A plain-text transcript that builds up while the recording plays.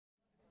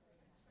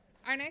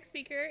Our next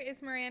speaker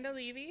is Miranda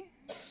Levy.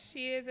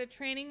 She is a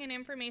training and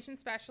information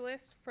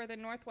specialist for the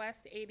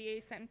Northwest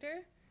ADA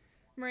Center.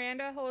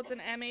 Miranda holds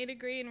an MA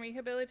degree in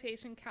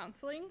rehabilitation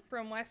counseling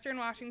from Western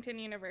Washington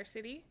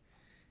University,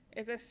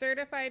 is a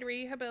certified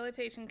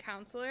rehabilitation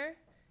counselor,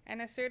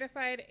 and a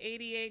certified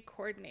ADA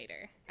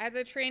coordinator. As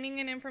a training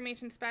and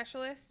information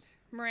specialist,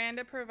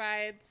 Miranda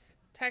provides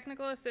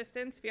technical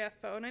assistance via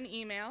phone and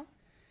email,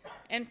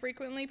 and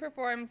frequently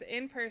performs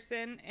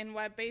in-person and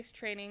web-based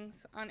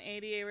trainings on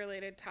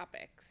ADA-related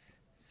topics,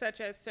 such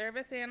as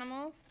service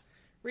animals,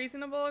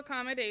 reasonable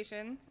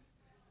accommodations,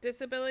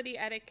 disability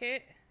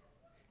etiquette,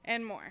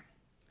 and more.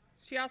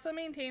 She also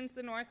maintains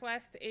the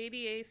Northwest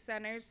ADA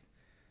Center's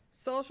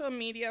social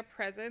media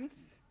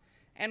presence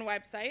and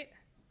website,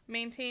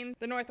 maintains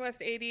the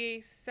Northwest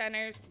ADA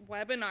Center's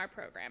webinar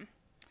program.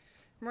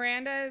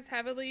 Miranda is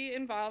heavily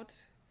involved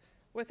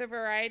with a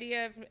variety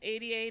of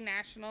ADA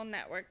National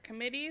Network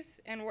committees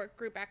and work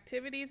group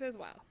activities as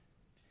well.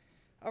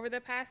 Over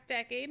the past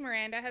decade,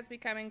 Miranda has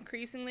become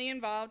increasingly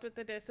involved with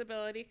the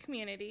disability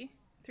community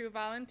through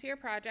volunteer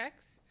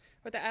projects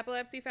with the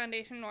Epilepsy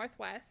Foundation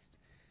Northwest,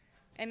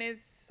 and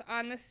is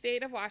on the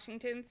State of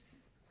Washington's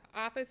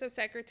Office of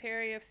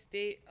Secretary of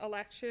State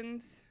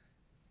Elections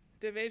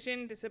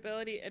Division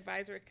Disability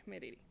Advisory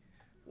Committee.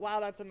 Wow,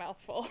 that's a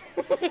mouthful.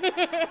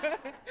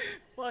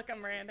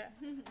 Welcome, Miranda.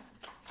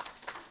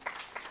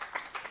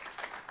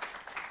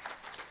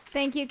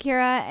 Thank you,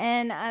 Kira,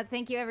 and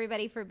thank you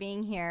everybody for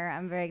being here.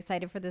 I'm very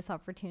excited for this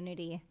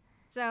opportunity.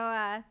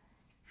 So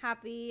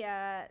happy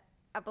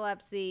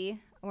Epilepsy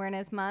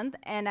Awareness Month,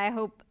 and I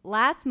hope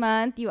last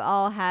month you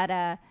all had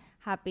a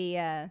happy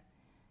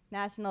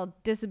National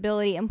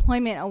Disability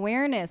Employment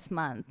Awareness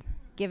Month,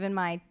 given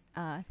my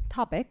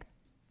topic,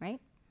 right?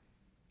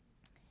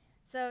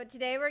 So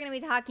today we're going to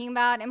be talking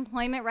about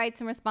employment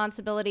rights and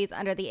responsibilities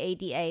under the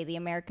ADA, the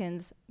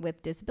Americans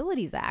with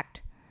Disabilities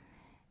Act.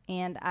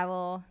 And I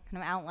will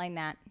kind of outline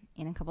that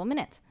in a couple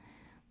minutes.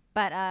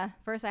 But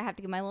first I have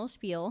to give my little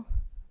spiel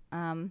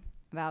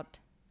about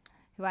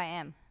who I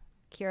am.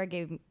 Kira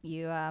gave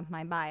you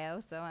my bio,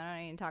 so I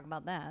don't need to talk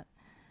about that.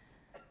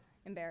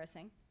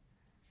 Embarrassing.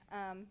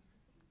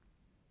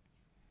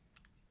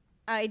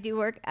 I do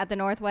work at the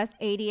Northwest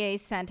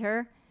ADA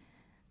Center.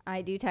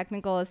 I do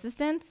technical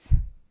assistance,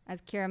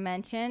 as Kira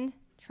mentioned,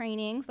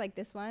 trainings like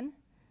this one.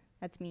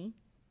 That's me.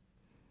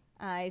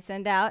 I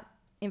send out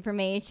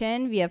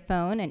information via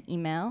phone and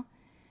email,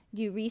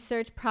 do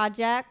research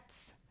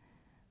projects.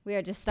 We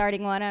are just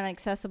starting one on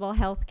accessible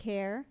health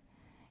care,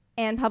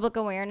 and public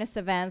awareness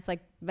events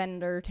like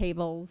vendor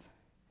tables.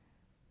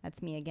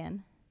 That's me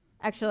again.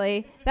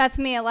 Actually, that's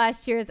me at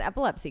last year's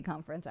epilepsy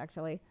conference,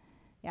 actually.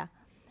 Yeah.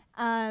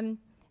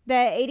 The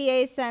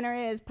ADA Center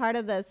is part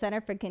of the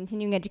Center for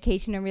Continuing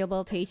Education and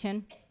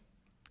Rehabilitation.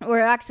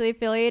 We're actually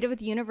affiliated with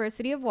the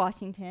University of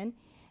Washington,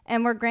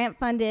 and we're grant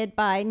funded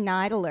by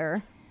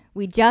NIDLR.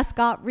 We just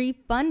got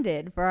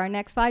refunded for our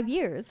next 5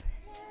 years.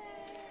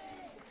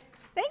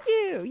 Thank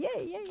you.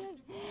 Yay, yay,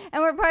 yay.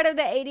 And we're part of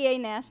the ADA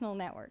National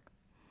Network.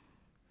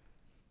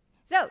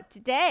 So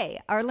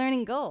today, our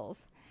learning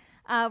goals.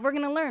 We're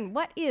going to learn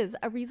what is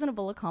a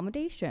reasonable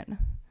accommodation.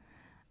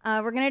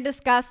 We're going to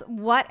discuss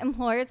what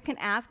employers can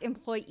ask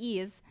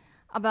employees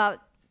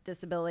about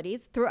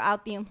disabilities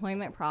throughout the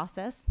employment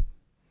process.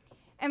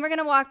 And we're going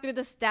to walk through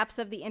the steps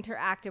of the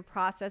interactive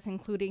process,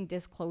 including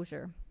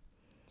disclosure.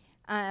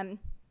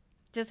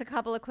 Just a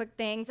couple of quick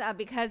things.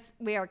 Because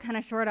we are kind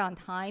of short on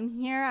time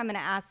here, I'm going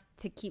to ask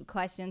to keep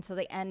questions till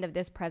the end of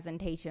this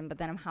presentation, but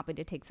then I'm happy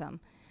to take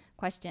some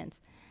questions.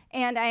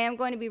 And I am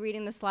going to be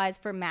reading the slides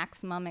for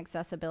maximum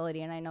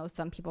accessibility, and I know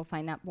some people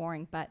find that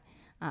boring, but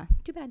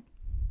too bad.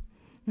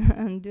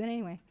 I'm doing it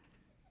anyway.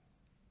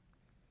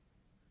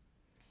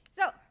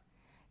 So,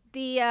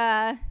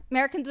 the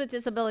Americans with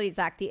Disabilities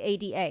Act, the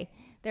ADA,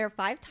 there are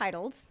 5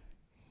 titles.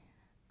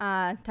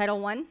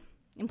 Title I,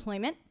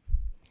 Employment.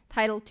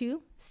 Title II,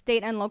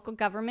 State and Local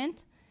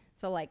Government,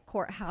 so like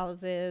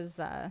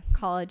courthouses,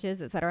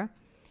 colleges, etc.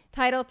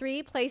 Title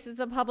III,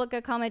 Places of Public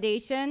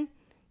Accommodation,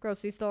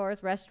 grocery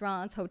stores,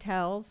 restaurants,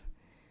 hotels.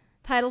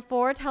 Title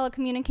IV,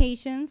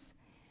 Telecommunications.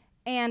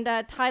 And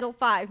Title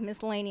V,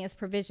 Miscellaneous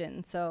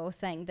Provisions, so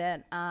saying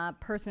that a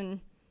person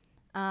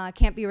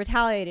can't be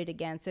retaliated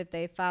against if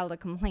they filed a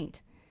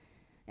complaint.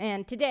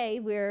 And today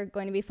we're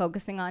going to be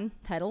focusing on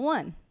Title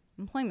I,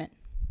 Employment.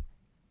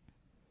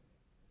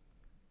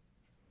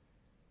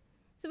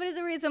 So what is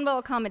a reasonable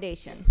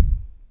accommodation?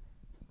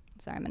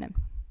 Sorry, I'm going to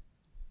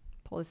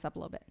pull this up a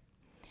little bit.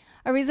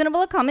 A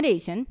reasonable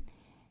accommodation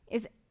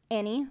is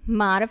any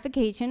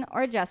modification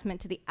or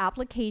adjustment to the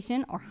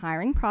application or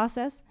hiring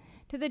process,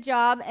 to the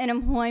job and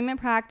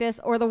employment practice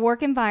or the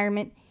work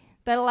environment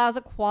that allows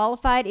a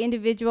qualified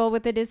individual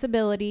with a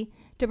disability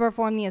to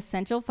perform the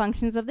essential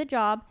functions of the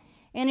job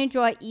and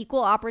enjoy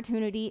equal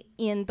opportunity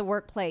in the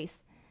workplace.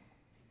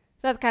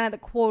 So that's kind of the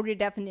quoted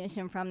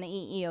definition from the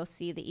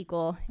EEOC, the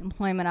Equal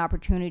Employment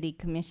Opportunity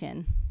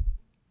Commission.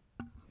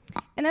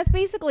 And that's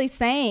basically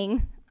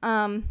saying,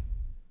 that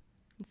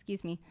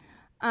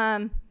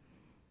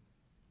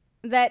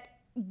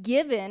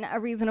given a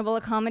reasonable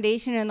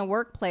accommodation in the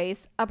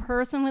workplace, a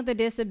person with a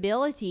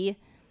disability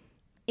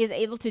is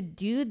able to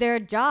do their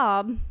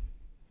job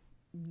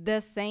the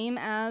same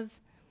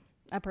as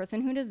a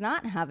person who does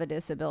not have a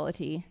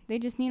disability. They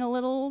just need a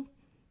little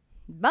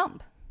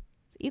bump.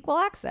 It's equal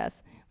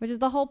access, which is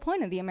the whole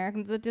point of the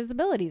Americans with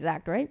Disabilities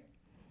Act, right?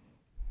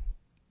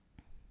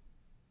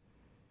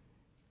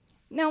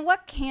 Now,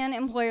 what can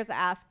employers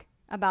ask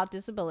about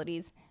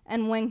disabilities,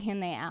 and when can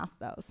they ask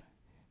those?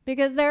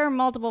 Because there are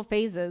multiple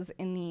phases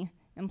in the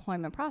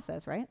employment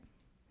process, right?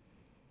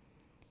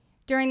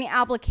 During the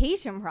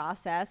application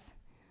process,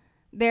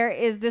 there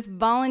is this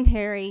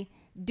voluntary,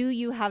 do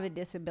you have a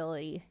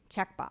disability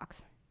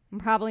checkbox.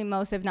 And probably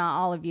most, if not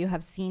all of you,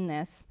 have seen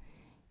this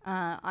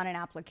on an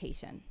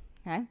application,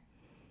 okay?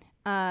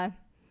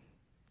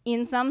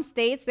 In some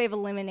states, they've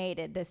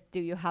eliminated this do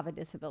you have a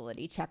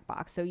disability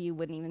checkbox, so you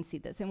wouldn't even see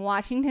this. In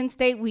Washington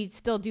State, we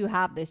still do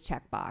have this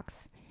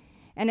checkbox.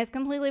 And it's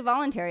completely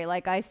voluntary,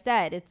 like I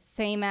said. It's the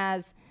same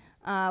as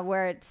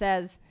where it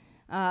says,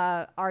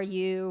 are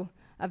you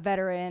a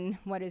veteran,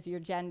 what is your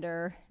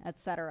gender,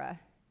 etc.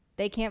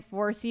 They can't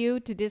force you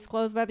to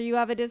disclose whether you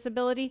have a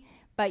disability,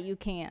 but you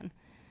can.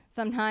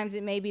 Sometimes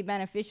it may be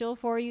beneficial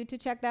for you to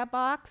check that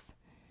box.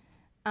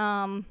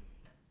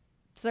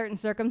 Certain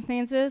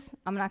circumstances,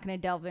 I'm not going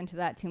to delve into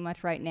that too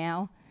much right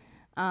now,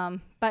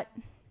 but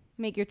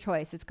make your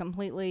choice. It's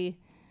completely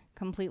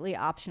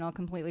optional,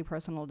 completely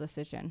personal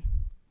decision.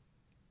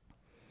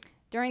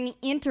 During the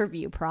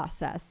interview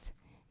process,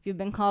 if you've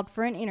been called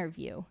for an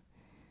interview,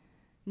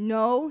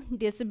 no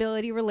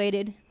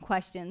disability-related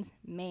questions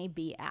may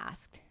be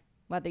asked,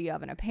 whether you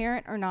have an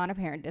apparent or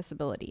non-apparent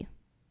disability.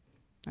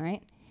 All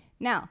right?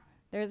 Now,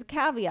 there's a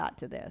caveat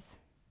to this.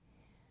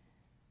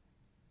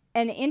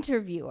 An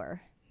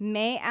interviewer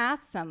may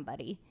ask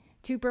somebody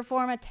to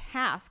perform a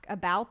task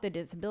about the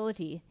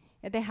disability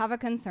if they have a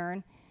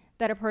concern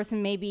that a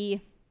person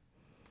maybe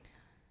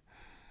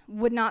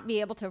would not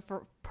be able to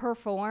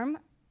perform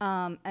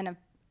an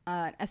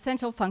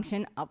essential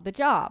function of the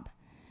job.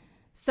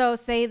 So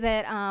say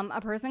that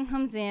a person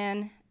comes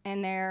in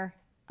and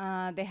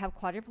they have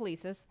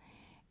quadriplegia,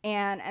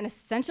 and an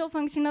essential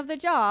function of the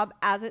job,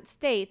 as it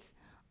states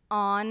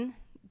on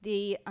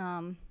the,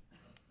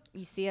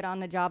 you see it on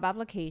the job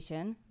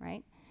application,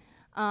 right,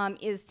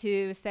 is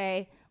to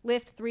say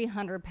lift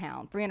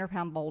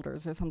 300-pound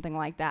boulders or something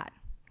like that,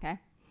 okay?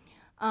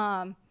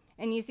 And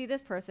you see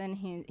this person,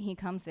 he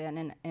comes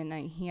in and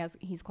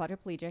he's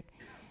quadriplegic.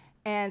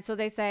 And so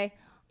they say,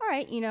 all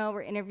right, you know,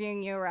 we're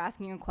interviewing you, we're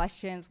asking you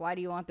questions. Why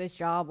do you want this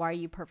job? Why are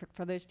you perfect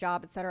for this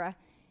job, etc.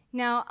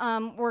 Now,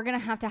 we're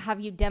going to have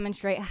you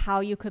demonstrate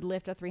how you could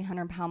lift a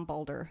 300-pound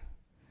boulder.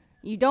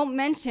 You don't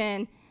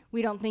mention,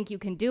 we don't think you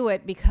can do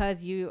it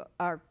because you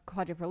are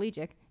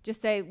quadriplegic. Just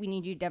say, we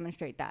need you to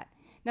demonstrate that.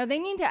 Now, they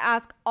need to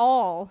ask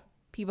all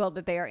people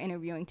that they are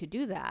interviewing to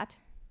do that.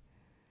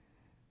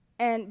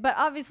 But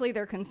obviously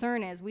their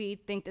concern is, we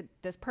think that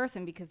this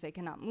person, because they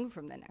cannot move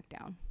from the neck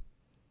down.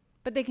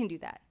 But they can do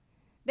that.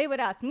 They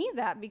would ask me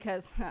that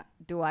because,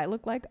 do I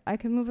look like I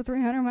can move a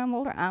 300-pound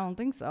boulder? I don't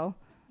think so.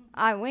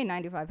 I weigh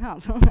 95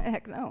 pounds, so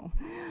heck no.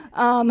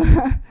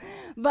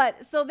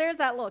 But so there's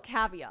that little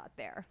caveat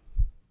there.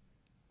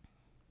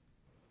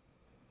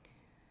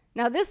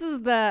 Now this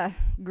is the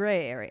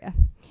gray area.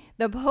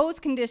 The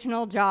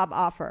post-conditional job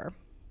offer.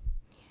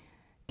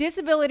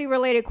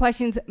 Disability-related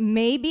questions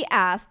may be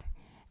asked,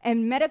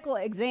 and medical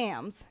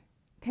exams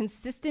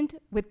consistent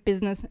with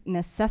business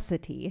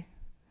necessity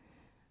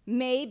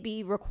may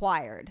be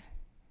required.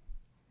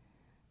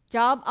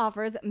 Job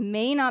offers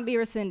may not be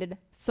rescinded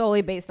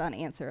solely based on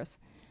answers.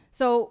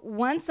 So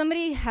once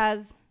somebody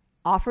has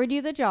offered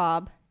you the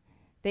job,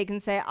 they can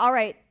say, all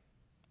right,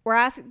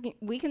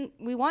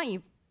 we want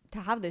you to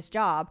have this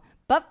job,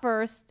 but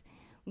first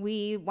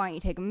we want you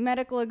to take a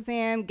medical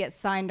exam, get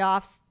signed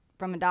off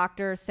from a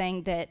doctor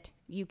saying that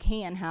you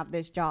can have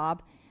this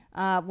job.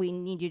 We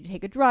need you to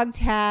take a drug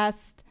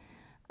test,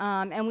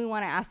 and we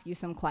want to ask you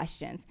some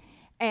questions.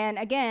 And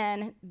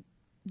again,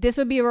 this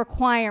would be a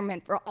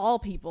requirement for all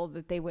people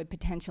that they would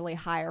potentially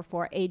hire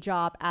for a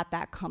job at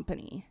that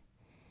company.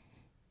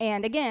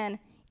 And again,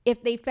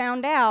 if they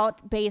found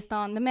out based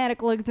on the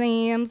medical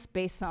exams,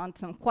 based on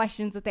some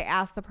questions that they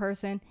asked the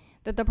person,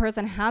 that the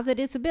person has a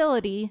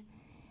disability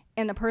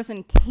and the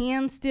person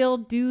can still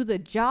do the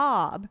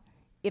job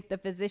if the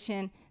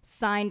physician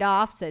signed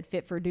off, said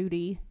fit for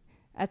duty,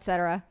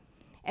 etc.,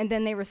 and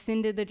then they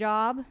rescinded the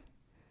job,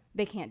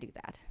 they can't do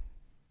that,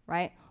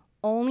 right?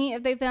 Only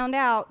if they found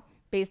out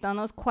based on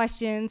those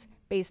questions,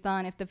 based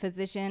on if the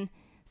physician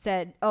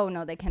said, oh,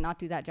 no, they cannot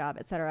do that job,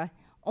 etc.,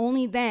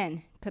 only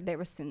then could they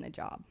rescind the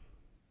job,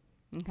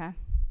 okay?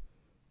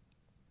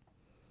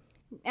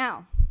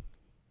 Now,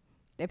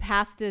 they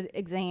passed the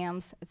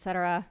exams,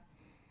 etc.,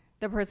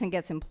 the person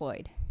gets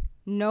employed.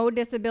 No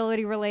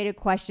disability-related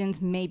questions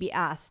may be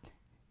asked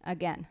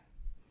again.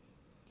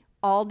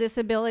 All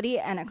disability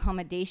and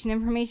accommodation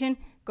information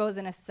goes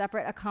in a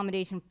separate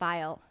accommodation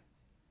file,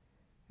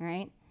 all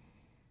right?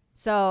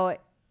 So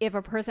if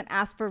a person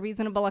asks for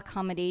reasonable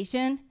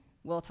accommodation,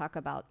 we'll talk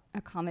about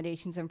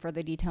accommodations in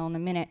further detail in a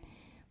minute.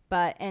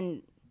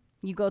 And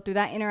you go through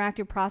that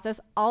interactive process.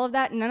 All of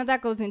that, none of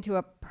that goes into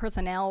a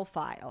personnel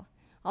file.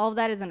 All of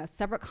that is in a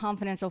separate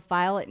confidential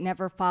file. It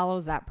never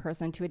follows that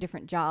person to a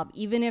different job,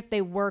 even if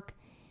they work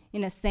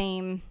in a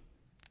same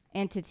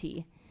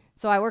entity.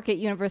 So I work at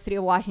University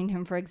of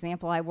Washington, for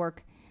example. I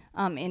work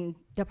in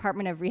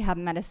Department of Rehab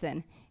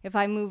Medicine. If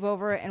I move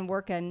over and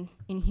work in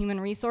human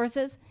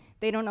resources,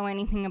 they don't know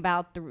anything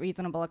about the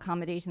reasonable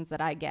accommodations that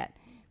I get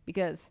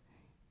because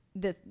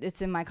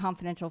it's in my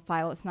confidential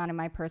file. It's not in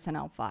my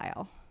personnel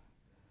file,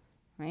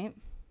 right?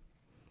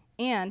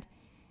 And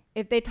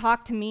if they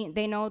talk to me,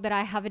 they know that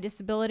I have a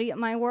disability at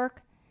my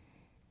work.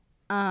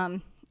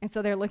 And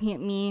so they're looking at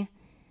me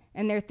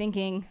and they're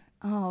thinking,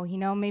 oh,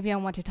 maybe I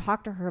want to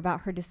talk to her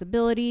about her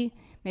disability.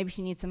 Maybe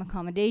she needs some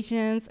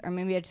accommodations, or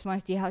maybe I just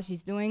want to see how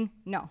she's doing.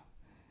 No,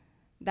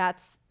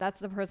 that's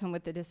the person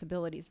with the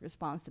disability's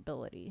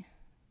responsibility,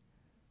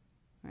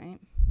 right?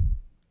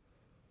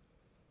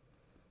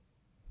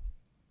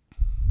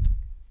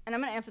 And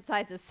I'm going to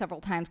emphasize this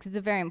several times because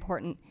it's very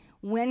important.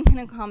 When can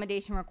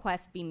accommodation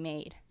requests be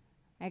made?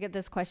 I get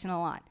this question a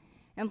lot.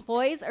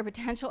 Employees or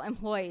potential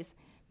employees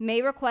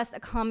may request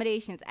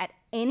accommodations at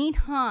any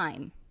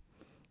time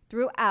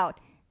throughout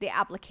the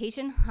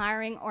application,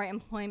 hiring, or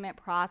employment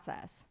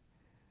process.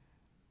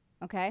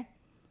 Okay?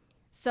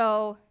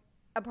 So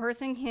a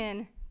person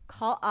can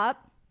call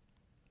up,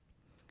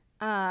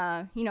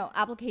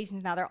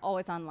 applications now, they're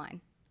always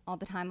online, all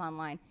the time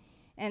online.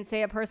 And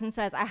say a person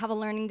says, I have a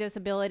learning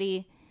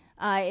disability.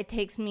 It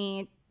takes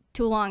me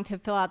too long to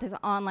fill out this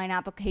online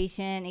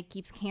application. It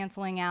keeps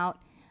canceling out.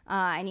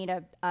 I need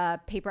a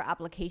paper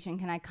application.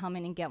 Can I come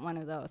in and get one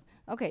of those?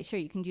 Okay, sure,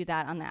 you can do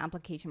that on the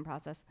application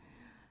process.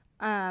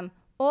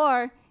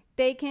 Or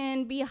they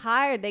can be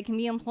hired, they can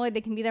be employed,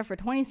 they can be there for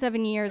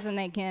 27 years and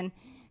they can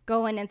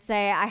go in and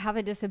say, I have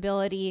a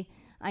disability,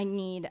 I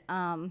need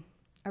a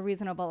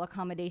reasonable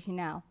accommodation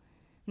now.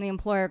 And the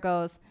employer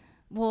goes,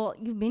 well,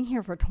 you've been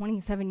here for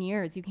 27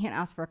 years, you can't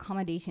ask for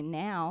accommodation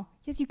now.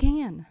 Yes, you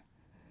can.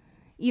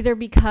 Either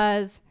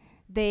because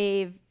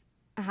they've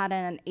had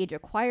an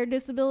age-acquired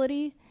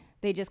disability,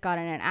 they just got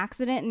in an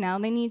accident and now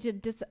they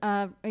need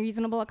a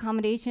reasonable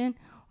accommodation,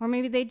 or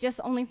maybe they just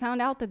only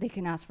found out that they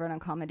can ask for an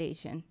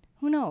accommodation.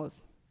 Who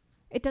knows?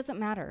 It doesn't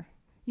matter.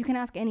 You can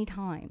ask any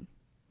time.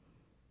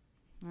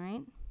 All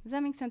right? Does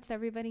that make sense to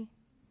everybody?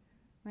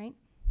 Right?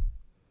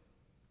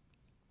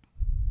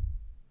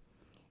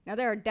 Now,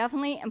 there are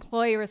definitely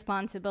employee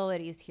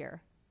responsibilities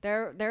here.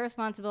 There are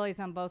responsibilities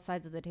on both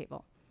sides of the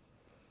table.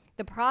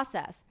 The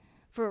process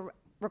for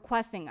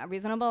requesting a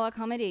reasonable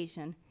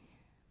accommodation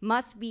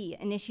must be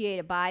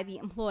initiated by the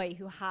employee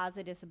who has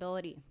a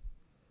disability.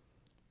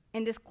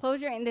 And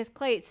disclosure in this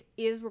case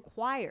is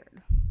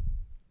required.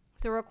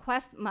 So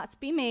requests must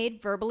be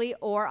made verbally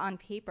or on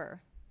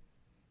paper.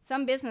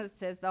 Some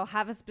businesses, though,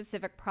 have a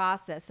specific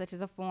process, such as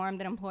a form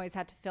that employees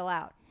have to fill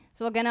out.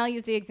 So again, I'll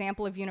use the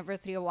example of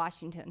University of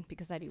Washington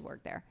because I do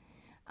work there.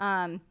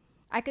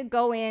 I could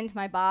go in to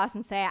my boss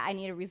and say, I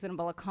need a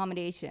reasonable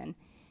accommodation.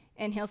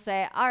 And he'll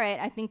say, all right,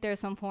 I think there's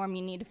some form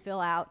you need to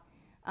fill out.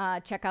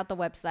 Check out the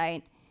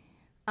website.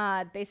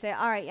 They say,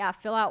 all right, yeah,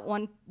 fill out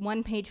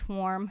one page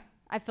form.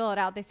 I fill it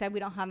out. They said, we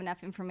don't have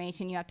enough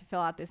information. You have to fill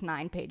out this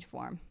 9-page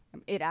form.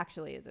 It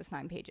actually is, it's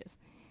 9 pages.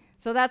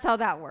 So that's how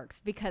that works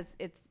because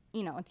it's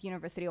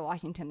University of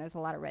Washington. There's a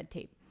lot of red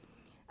tape.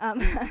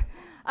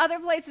 Other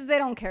places, they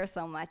don't care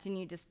so much, and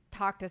you just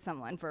talk to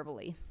someone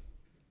verbally.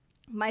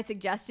 My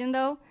suggestion,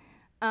 though,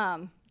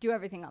 do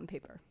everything on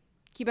paper.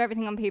 Keep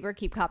everything on paper.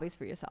 Keep copies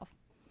for yourself.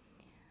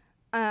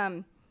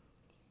 But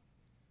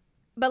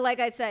like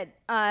I said,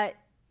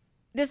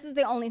 this is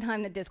the only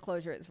time that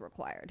disclosure is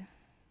required.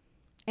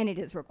 And it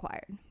is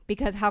required.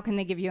 Because how can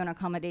they give you an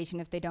accommodation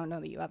if they don't know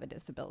that you have a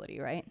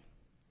disability, right?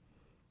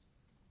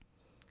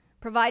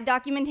 Provide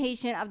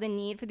documentation of the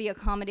need for the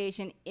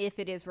accommodation if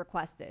it is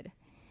requested.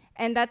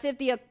 And that's if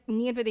the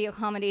need for the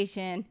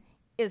accommodation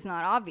is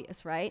not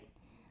obvious, right?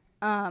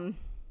 If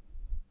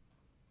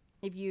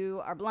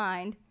you are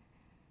blind,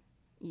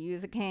 you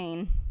use a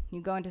cane,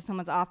 you go into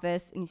someone's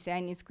office and you say, I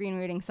need screen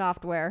reading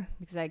software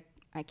because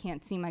I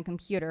can't see my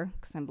computer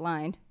because I'm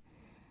blind.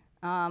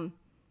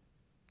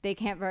 They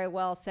can't very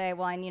well say,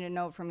 well, I need a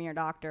note from your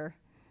doctor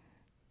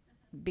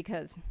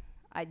because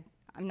I'm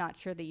not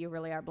sure that you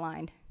really are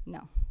blind.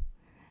 No.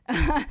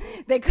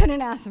 They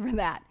couldn't ask for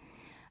that.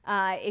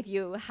 If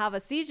you have a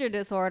seizure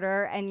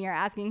disorder and you're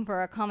asking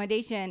for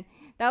accommodation,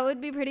 that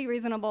would be pretty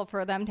reasonable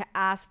for them to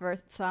ask for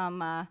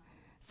some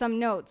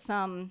notes,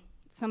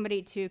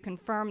 somebody to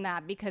confirm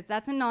that, because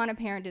that's a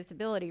non-apparent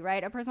disability,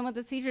 right? A person with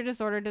a seizure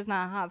disorder does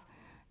not have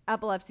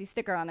epilepsy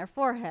sticker on their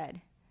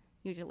forehead,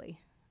 usually.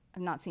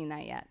 I've not seen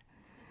that yet.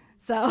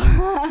 So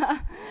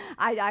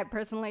I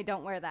personally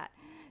don't wear that.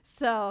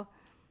 So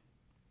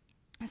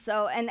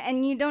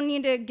and you don't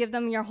need to give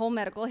them your whole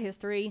medical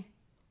history.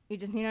 You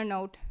just need a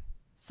note,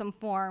 some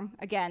form.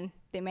 Again,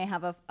 they may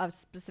have a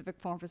specific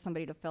form for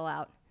somebody to fill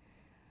out.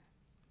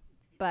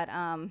 But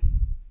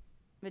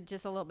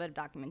just a little bit of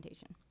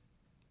documentation.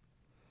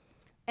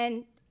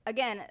 And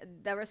again,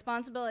 the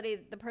responsibility,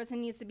 the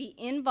person needs to be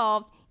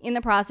involved in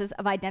the process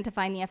of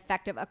identifying the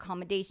effective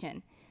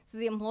accommodation. So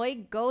the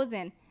employee goes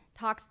in,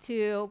 talks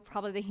to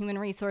probably the human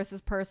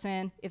resources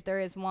person, if there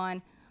is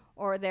one,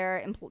 or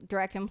their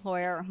direct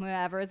employer, or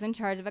whoever is in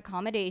charge of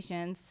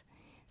accommodations,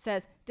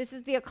 says, this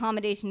is the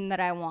accommodation that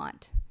I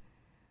want.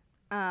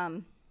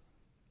 I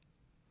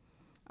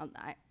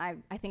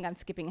think I'm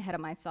skipping ahead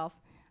of myself.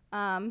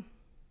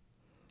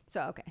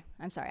 Okay,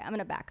 I'm sorry, I'm going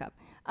to back up.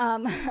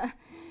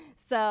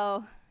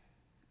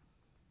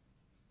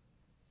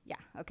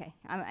 Okay,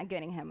 I'm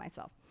getting ahead of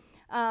myself.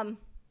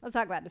 Let's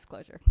talk about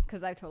disclosure,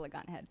 because I've totally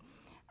gone ahead.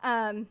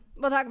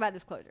 We'll talk about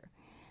disclosure.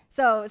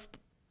 So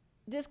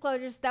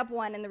disclosure, step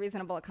 1 in the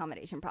reasonable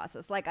accommodation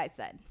process, like I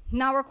said,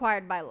 not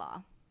required by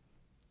law.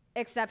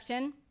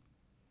 Exception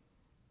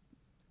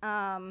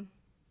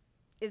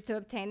is to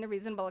obtain the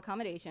reasonable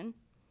accommodation.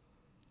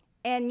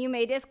 And you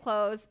may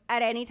disclose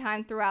at any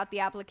time throughout the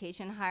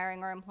application,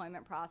 hiring, or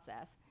employment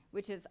process,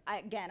 which is,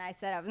 again, I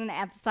said I was going to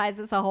emphasize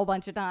this a whole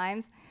bunch of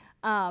times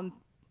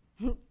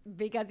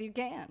because you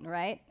can,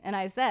 right? And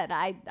I said,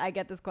 I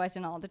get this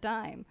question all the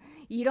time.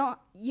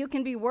 You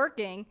can be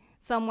working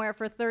somewhere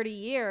for 30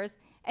 years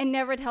and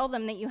never tell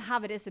them that you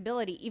have a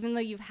disability, even though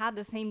you've had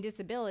the same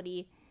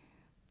disability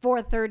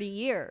for 30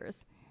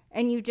 years,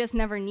 and you just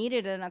never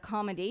needed an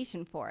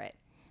accommodation for it.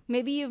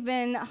 Maybe you've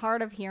been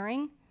hard of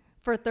hearing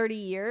for 30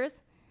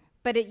 years,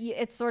 but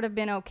it's sort of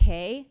been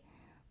okay.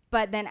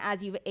 But then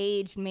as you've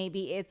aged,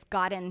 maybe it's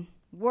gotten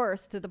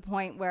worse to the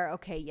point where,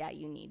 okay, yeah,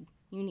 you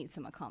need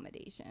some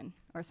accommodation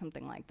or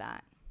something like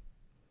that.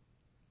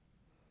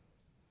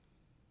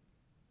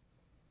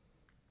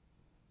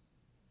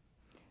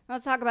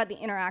 Let's talk about the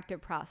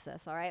interactive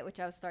process, all right, which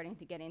I was starting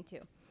to get into.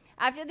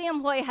 After the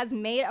employee has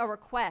made a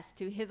request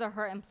to his or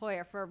her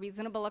employer for a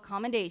reasonable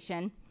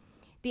accommodation,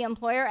 the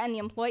employer and the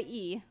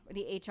employee, or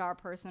the HR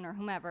person or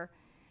whomever,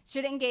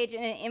 should engage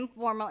in an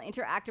informal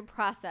interactive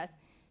process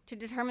to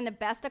determine the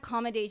best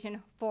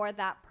accommodation for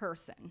that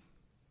person.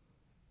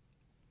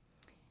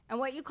 And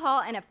what you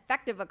call an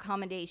effective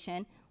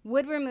accommodation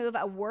would remove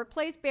a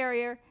workplace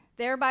barrier,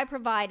 thereby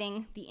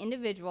providing the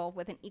individual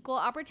with an equal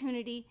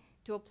opportunity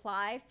to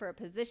apply for a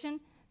position,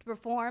 to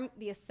perform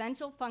the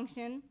essential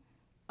function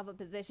of a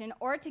position,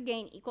 or to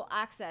gain equal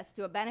access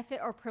to a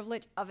benefit or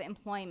privilege of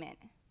employment.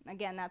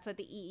 Again, that's what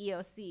the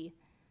EEOC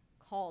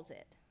calls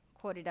it,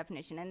 quoted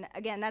definition. And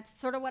again, that's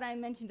sort of what I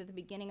mentioned at the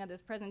beginning of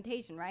this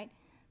presentation, right?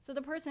 So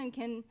the person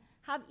can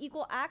have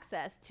equal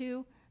access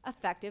to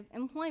effective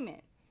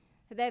employment.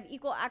 They have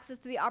equal access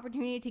to the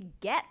opportunity to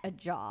get a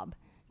job,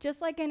 just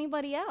like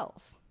anybody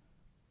else,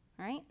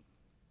 right?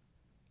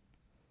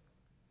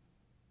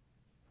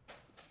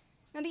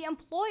 Now, the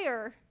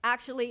employer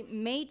actually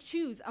may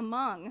choose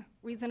among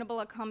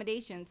reasonable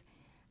accommodations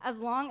as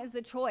long as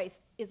the choice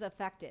is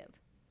effective.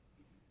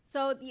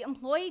 So the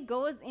employee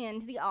goes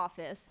into the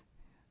office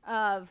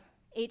of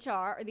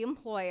HR or the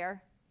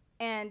employer,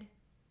 and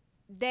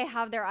they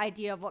have their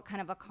idea of what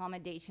kind of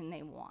accommodation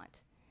they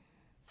want.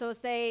 So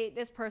say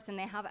this person,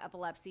 they have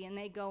epilepsy, and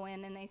they go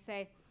in and they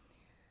say,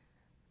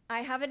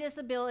 I have a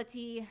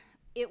disability.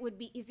 It would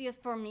be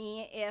easiest for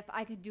me if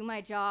I could do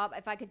my job,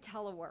 if I could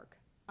telework.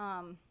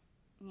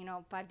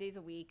 5 days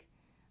a week.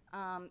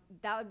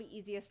 That would be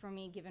easiest for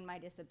me given my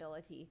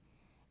disability.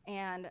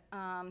 And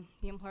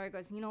the employer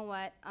goes, you know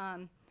what,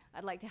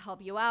 I'd like to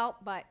help you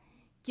out, but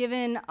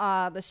given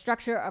the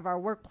structure of our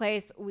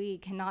workplace, we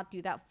cannot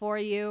do that for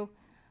you.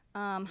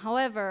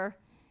 However,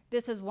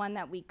 this is one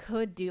that we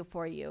could do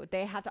for you.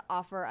 They have to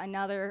offer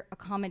another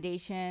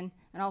accommodation,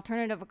 an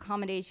alternative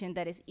accommodation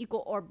that is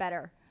equal or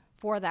better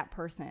for that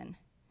person.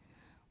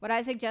 What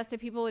I suggest to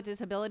people with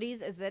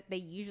disabilities is that they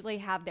usually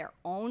have their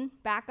own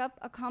backup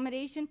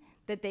accommodation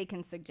that they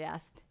can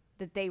suggest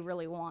that they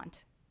really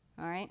want,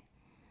 all right?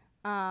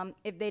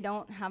 If they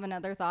don't have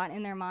another thought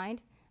in their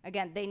mind,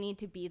 again, they need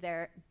to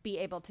be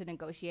able to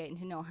negotiate and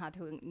to know how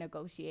to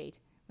negotiate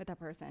with a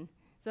person.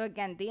 So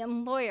again, the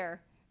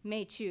employer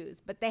may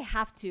choose, but they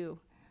have to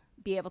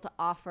be able to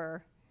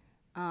offer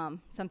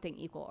something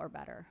equal or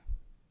better.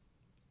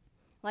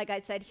 Like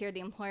I said here,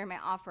 the employer may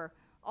offer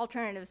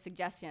alternative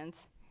suggestions,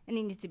 and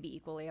it needs to be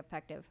equally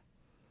effective.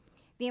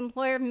 The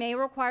employer may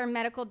require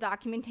medical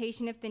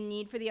documentation if the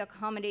need for the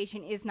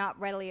accommodation is not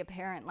readily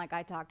apparent, like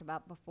I talked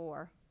about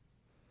before.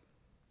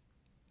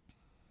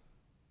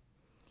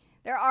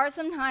 There are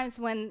some times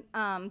when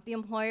the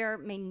employer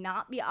may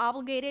not be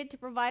obligated to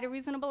provide a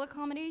reasonable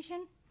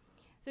accommodation.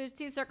 So there's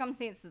two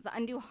circumstances: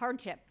 undue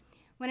hardship,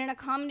 when an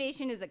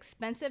accommodation is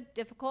expensive,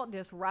 difficult,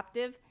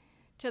 disruptive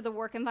to the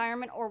work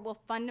environment, or will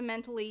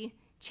fundamentally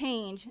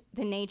change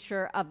the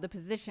nature of the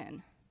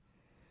position.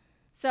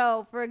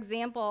 So, for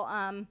example,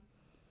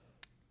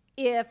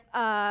 if,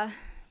 let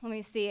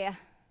me see,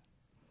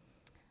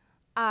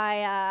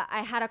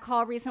 I had a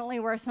call recently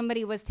where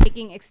somebody was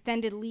taking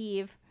extended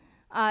leave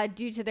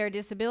due to their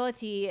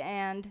disability,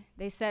 and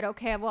they said,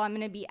 okay, well, I'm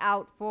going to be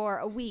out for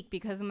a week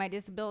because of my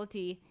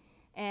disability.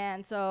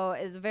 And so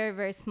it's a very,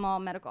 very small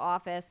medical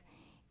office.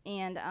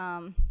 And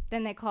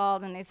then they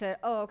called and they said,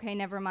 oh, okay,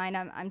 never mind,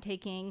 I'm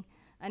taking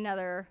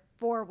another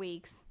 4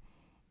 weeks.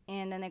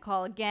 And then they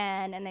call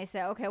again and they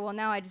say, okay, well,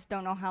 now I just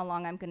don't know how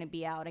long I'm going to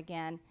be out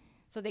again.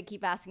 So they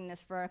keep asking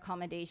this for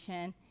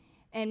accommodation.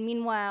 And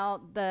meanwhile,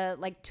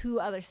 the 2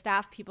 other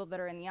staff people that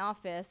are in the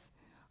office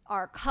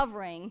are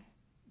covering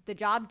the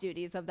job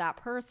duties of that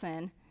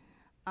person,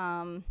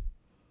 and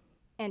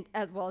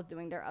as well as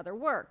doing their other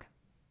work.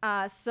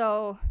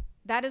 So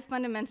that is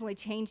fundamentally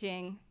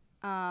changing,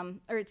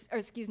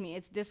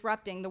 it's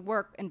disrupting the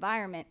work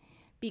environment,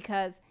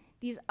 because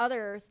these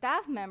other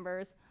staff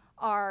members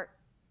are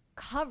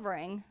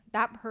covering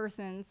that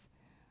person's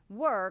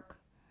work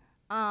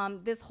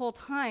this whole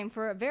time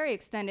for a very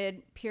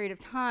extended period of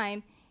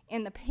time,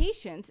 and the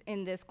patients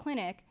in this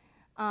clinic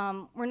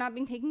were not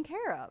being taken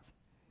care of.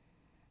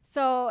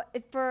 So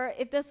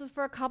if this was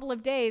for a couple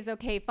of days,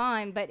 okay,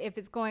 fine, but if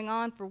it's going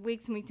on for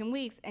weeks and weeks and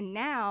weeks, and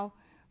now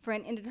for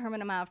an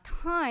indeterminate amount of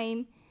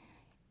time,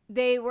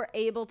 they were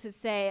able to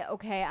say,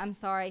 okay, I'm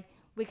sorry,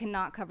 we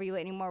cannot cover you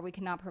anymore, we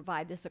cannot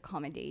provide this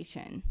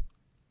accommodation.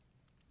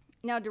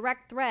 Now,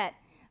 direct threat,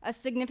 a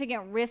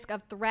significant risk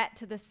of threat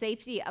to the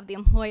safety of the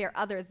employer or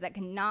others that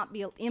cannot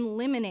be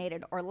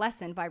eliminated or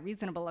lessened by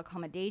reasonable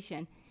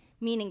accommodation,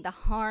 meaning the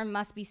harm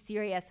must be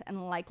serious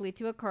and likely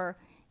to occur,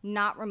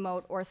 not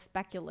remote or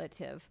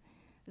speculative.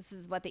 This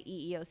is what the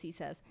EEOC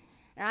says.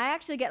 And I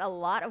actually get a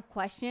lot of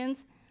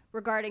questions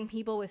regarding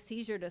people with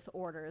seizure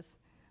disorders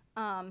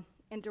and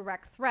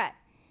direct threat,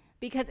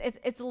 because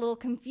it's a little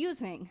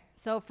confusing.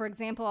 So, for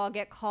example, I'll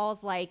get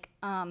calls like,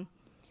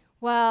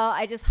 well,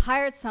 I just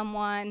hired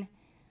someone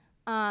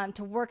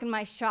to work in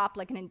my shop,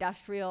 like an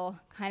industrial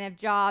kind of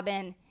job,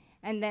 and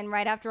then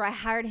right after I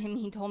hired him,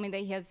 he told me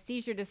that he has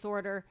seizure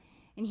disorder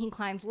and he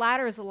climbs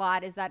ladders a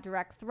lot. Is that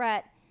direct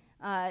threat?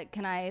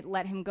 Can I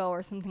let him go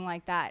or something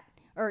like that?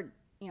 Or,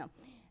 and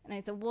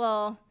I said,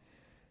 well,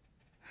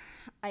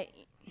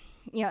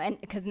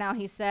 and because now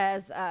he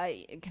says,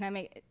 can I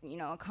make,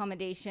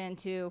 accommodation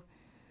to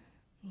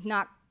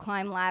not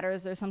climb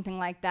ladders or something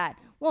like that?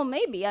 Well,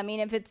 maybe. I mean,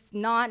 if it's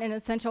not an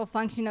essential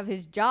function of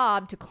his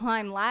job to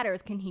climb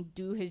ladders, can he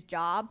do his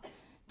job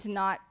to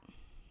not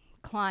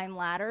climb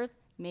ladders?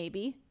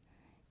 Maybe.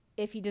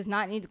 If he does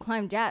not need to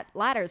climb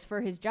ladders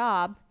for his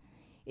job,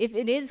 if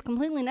it is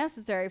completely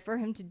necessary for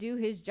him to do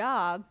his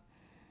job,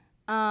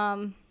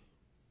 he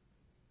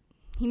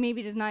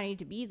maybe does not need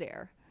to be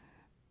there.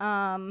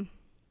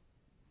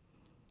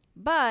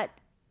 But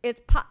if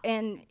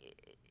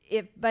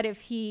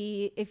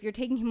you're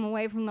taking him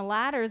away from the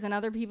ladders and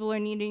other people are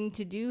needing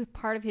to do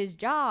part of his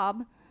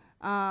job,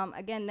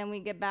 again, then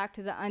we get back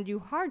to the undue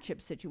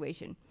hardship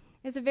situation.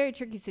 It's a very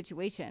tricky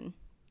situation.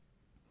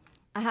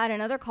 I had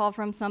another call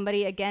from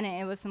somebody, again,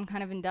 it was some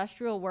kind of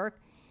industrial work.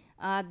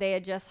 They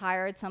had just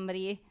hired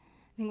somebody, I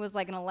think it was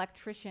like an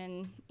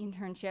electrician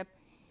internship.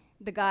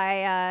 The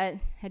guy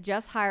had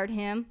just hired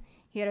him.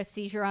 He had a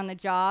seizure on the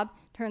job.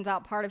 Turns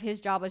out part of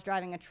his job was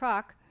driving a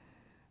truck.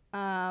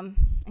 And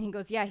he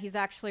goes, yeah, he's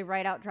actually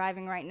right out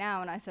driving right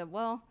now. And I said,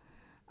 well,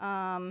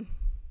 all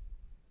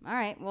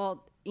right,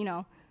 well,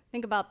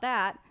 think about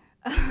that.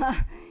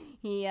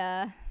 We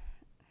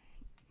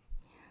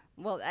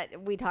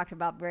talked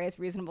about various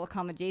reasonable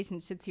accommodation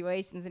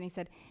situations, and he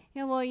said,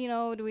 yeah,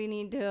 well, do we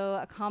need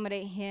to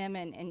accommodate him?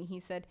 And he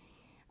said,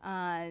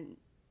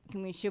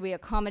 should we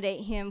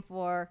accommodate him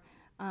for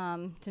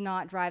to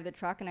not drive the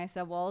truck? And I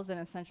said, well, is it an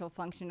essential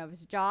function of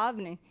his job?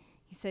 And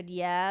he said,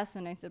 yes.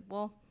 And I said,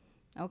 well,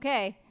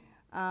 okay.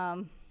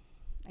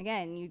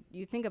 Again,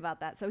 you think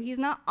about that. So he's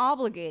not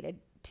obligated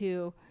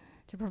to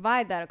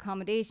provide that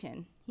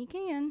accommodation. He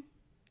can.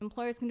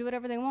 Employers can do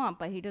whatever they want,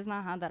 but he does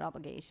not have that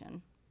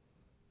obligation.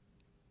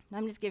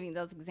 I'm just giving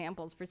those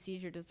examples for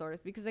seizure disorders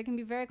because they can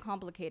be very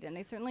complicated, and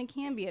they certainly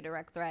can be a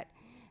direct threat.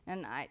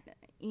 And I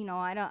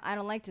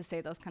don't like to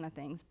say those kind of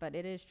things, but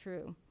it is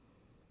true.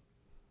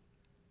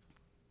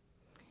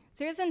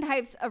 So here's some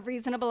types of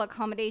reasonable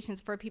accommodations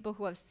for people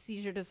who have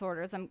seizure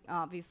disorders. I'm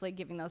obviously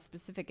giving those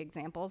specific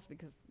examples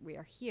because we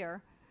are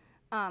here.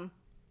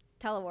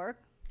 Telework,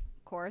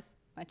 of course,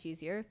 much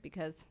easier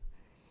because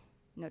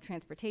no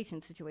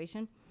transportation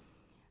situation.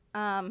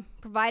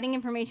 Providing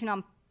information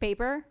on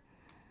paper,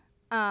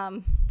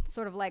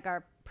 sort of like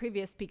our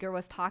previous speaker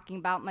was talking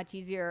about, much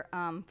easier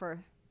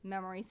for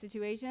memory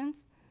situations.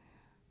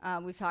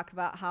 We've talked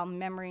about how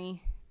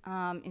memory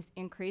is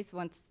increased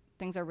once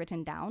things are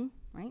written down,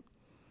 right?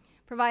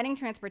 Providing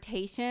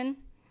transportation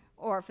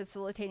or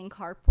facilitating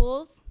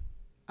carpools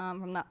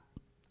from the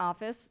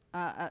office,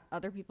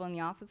 other people in the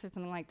office or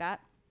something like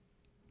that.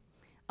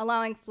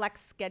 Allowing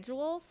flex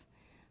schedules.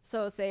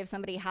 So say if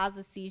somebody has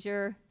a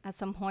seizure at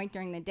some point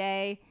during the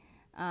day,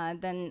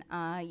 then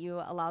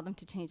you allow them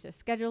to change their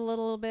schedule a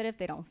little bit if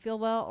they don't feel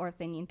well or if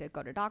they need to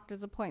go to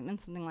doctor's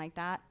appointments, something like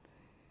that.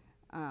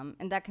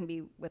 And that can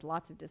be with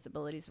lots of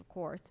disabilities, of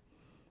course.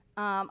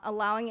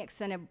 Allowing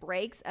extended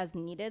breaks as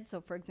needed.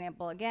 So, for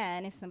example,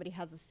 again, if somebody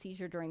has a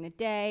seizure during the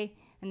day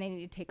and they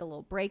need to take a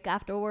little break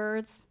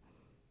afterwards,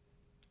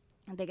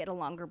 and they get a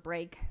longer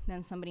break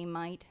than somebody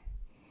might.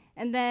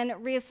 And then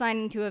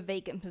reassigning to a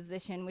vacant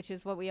position, which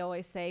is what we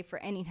always say for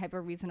any type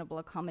of reasonable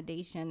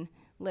accommodation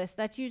list.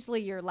 That's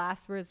usually your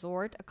last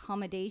resort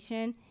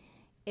accommodation.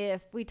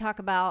 If we talk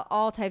about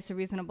all types of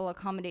reasonable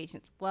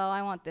accommodations, well,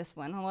 I want this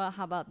one. Well,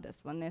 how about this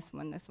one, this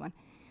one, this one?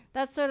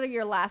 That's sort of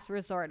your last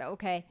resort.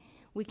 Okay,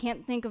 we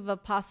can't think of a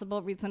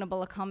possible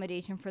reasonable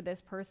accommodation for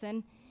this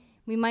person.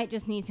 We might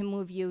just need to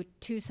move you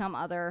to some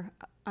other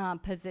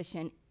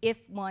position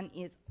if one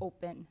is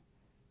open.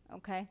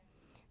 Okay?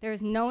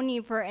 There's no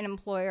need for an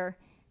employer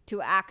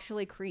to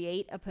actually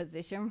create a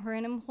position for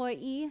an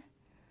employee.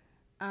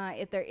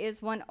 If there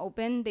is one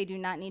open, they do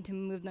not need to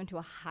move them to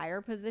a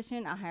higher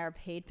position, a higher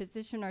paid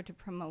position, or to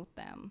promote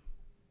them.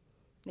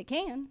 They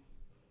can,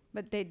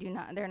 but they do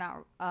not. They're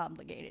not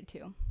obligated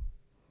to.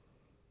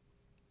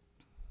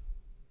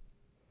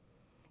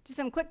 Just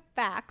some quick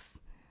facts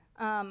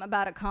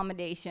about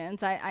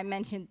accommodations. I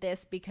mentioned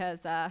this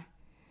because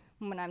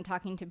when I'm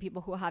talking to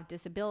people who have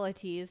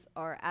disabilities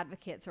or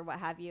advocates or what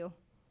have you,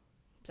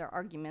 there are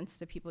arguments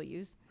that people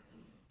use,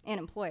 and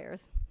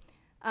employers.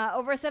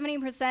 Over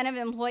 70% of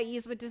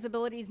employees with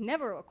disabilities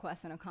never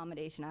request an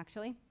accommodation,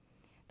 actually.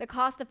 The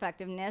cost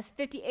effectiveness,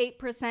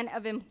 58%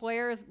 of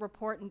employers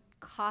report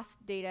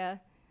cost data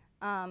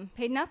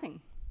paid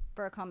nothing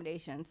for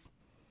accommodations.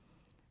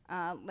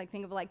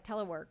 Think of like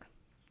telework.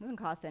 Doesn't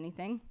cost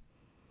anything.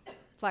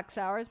 Flex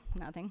hours,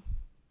 nothing.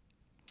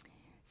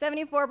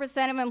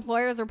 74% of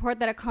employers report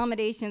that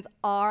accommodations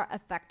are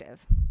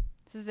effective.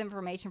 This is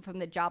information from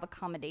the Job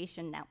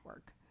Accommodation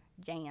Network,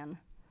 JAN.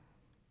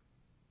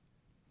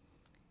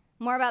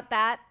 More about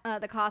that,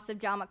 the cost of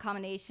job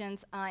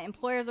accommodations.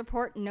 Employers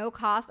report no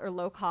cost or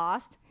low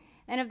cost.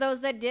 And of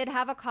those that did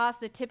have a cost,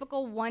 the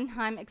typical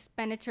one-time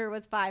expenditure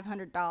was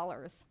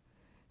 $500.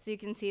 So you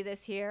can see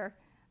this here.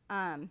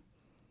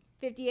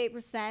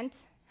 58%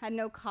 had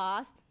no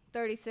cost.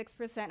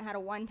 36% had a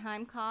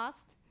one-time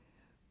cost.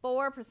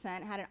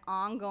 4% had an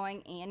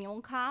ongoing annual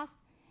cost.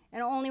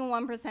 And only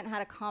 1%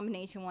 had a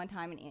combination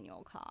one-time and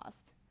annual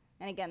cost.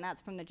 And again, that's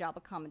from the Job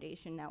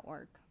Accommodation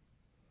Network.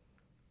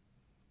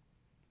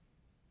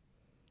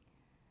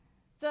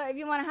 So if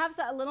you want to have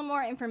a little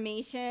more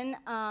information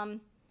on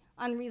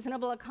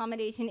reasonable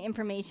accommodation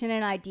information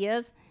and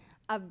ideas,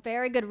 a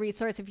very good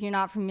resource if you're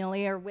not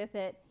familiar with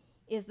it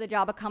is the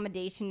Job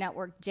Accommodation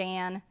Network,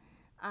 JAN.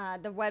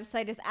 The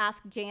website is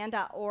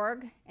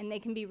askjan.org, and they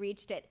can be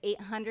reached at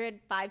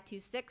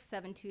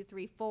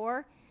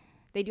 800-526-7234.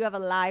 They do have a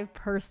live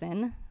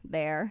person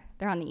there.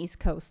 They're on the East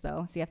Coast,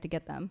 though, so you have to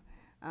get them,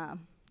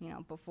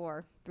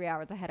 before 3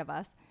 hours ahead of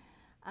us.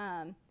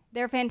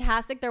 They're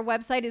fantastic. Their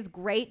website is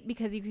great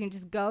because you can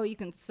just go, you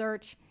can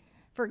search,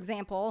 for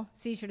example,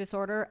 seizure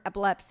disorder,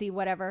 epilepsy,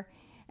 whatever,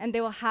 and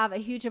they will have a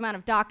huge amount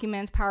of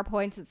documents,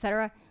 PowerPoints,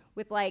 etc.,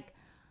 with like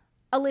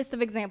a list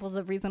of examples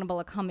of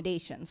reasonable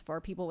accommodations for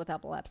people with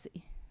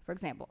epilepsy, for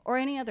example, or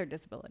any other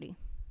disability.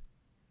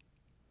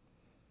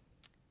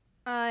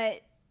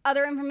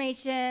 Other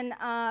information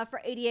for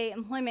ADA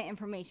employment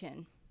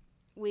information.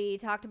 We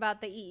talked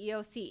about the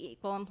EEOC,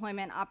 Equal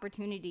Employment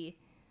Opportunity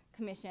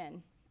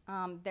Commission.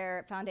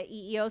 They're found at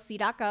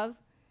eeoc.gov,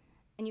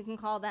 and you can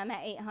call them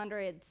at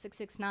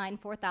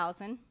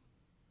 800-669-4000.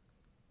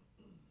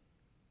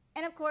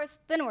 And of course,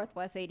 the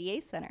Northwest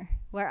ADA Center,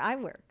 where I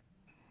work,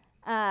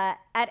 at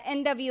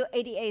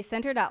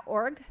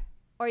nwadaCenter.org,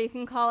 or you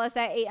can call us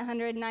at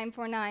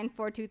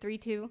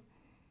 800-949-4232.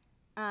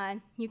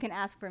 You can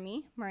ask for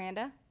me,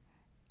 Miranda,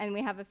 and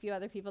we have a few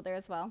other people there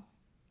as well.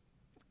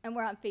 And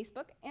we're on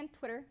Facebook and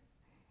Twitter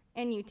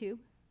and YouTube.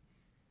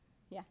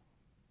 Yeah,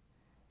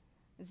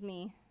 it's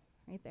me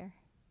right there.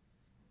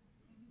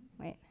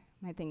 Wait,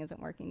 my thing isn't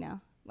working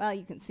now. Well,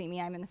 you can see me,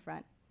 I'm in the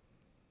front.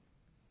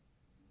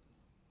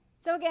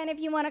 So again, if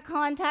you want to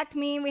contact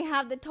me, we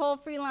have the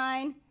toll-free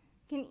line.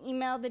 You can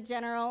email the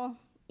general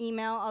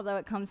email, although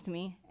it comes to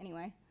me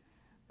anyway.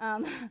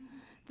 The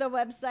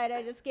website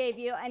I just gave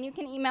you, and you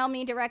can email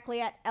me directly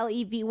at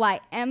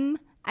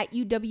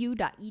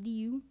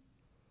levym@uw.edu.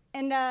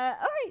 And all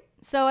right,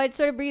 so I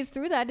sort of breezed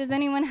through that. Does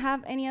anyone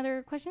have any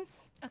other questions?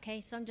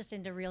 Okay, so I'm just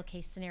into real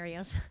case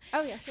scenarios.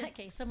 Oh, yeah, sure.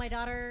 Okay, so my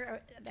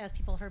daughter, as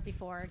people heard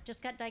before,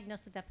 just got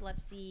diagnosed with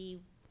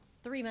epilepsy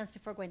 3 months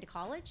before going to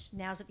college.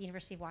 Now's at the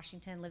University of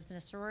Washington, lives in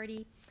a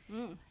sorority,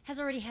 has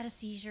already had a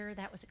seizure.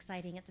 That was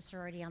exciting at the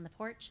sorority on the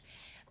porch.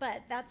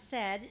 But that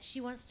said,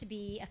 she wants to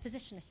be a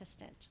physician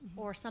assistant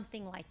or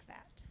something like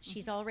that.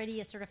 She's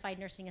already a certified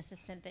nursing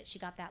assistant that she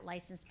got that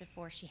license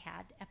before she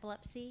had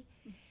epilepsy.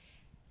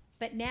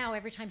 But now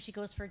every time she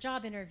goes for a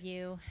job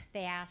interview,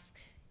 they ask,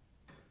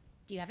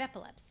 do you have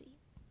epilepsy?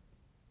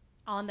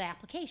 On the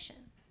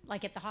application,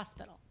 like at the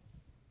hospital.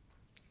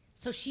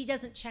 So she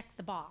doesn't check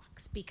the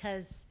box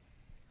because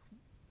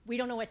we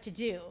don't know what to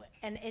do.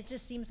 And it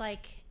just seems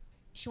like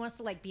she wants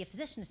to be a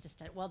physician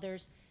assistant. Well,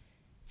 there's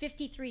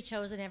 53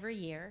 chosen every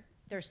year.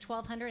 There's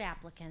 1,200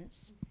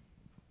 applicants.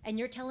 And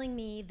you're telling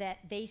me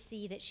that they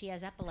see that she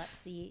has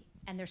epilepsy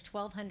and there's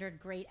 1,200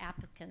 great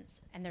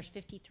applicants and there's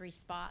 53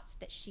 spots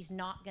that she's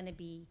not going to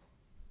be.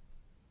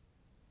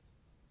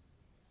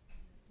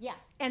 Yeah,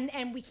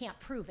 and we can't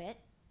prove it.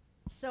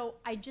 So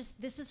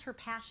this is her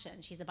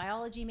passion. She's a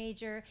biology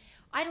major.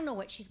 I don't know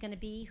what she's going to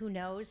be. Who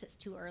knows? It's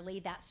too early.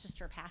 That's just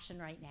her passion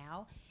right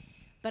now.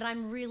 But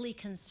I'm really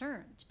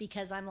concerned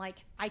because I'm like,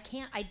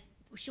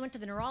 she went to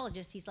the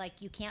neurologist. He's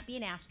like, you can't be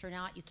an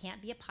astronaut. You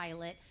can't be a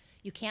pilot.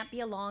 You can't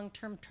be a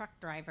long-term truck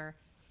driver.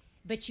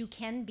 But you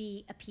can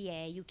be a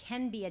PA. You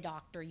can be a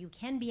doctor. You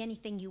can be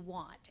anything you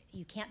want.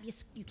 You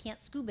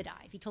can't scuba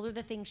dive. He told her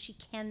the things she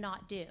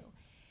cannot do.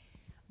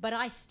 But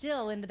I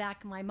still, in the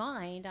back of my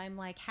mind, I'm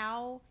like,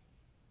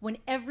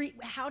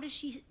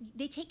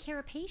 they take care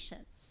of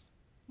patients.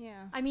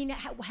 Yeah. I mean,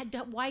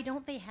 why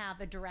don't they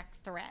have a direct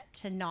threat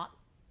to not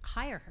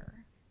hire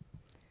her?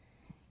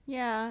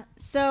 Yeah.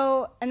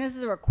 So, and this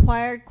is a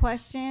required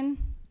question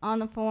on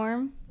the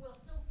form. Well,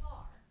 so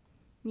far.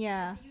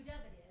 Yeah. The UW it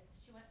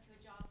is. She went to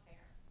a job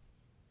fair.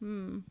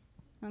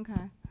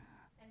 Okay.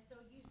 And so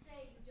you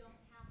say you don't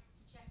have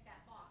to check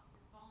that box.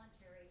 It's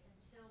voluntary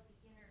until the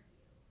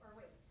interview. Or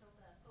wait, until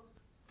the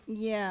post.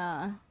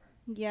 Yeah.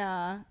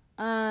 Yeah.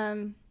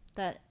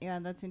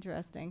 That's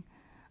interesting.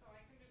 So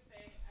I can just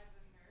say, as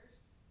a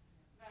nurse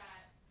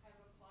that has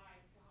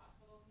applied to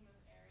hospitals in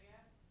this area,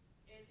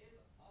 it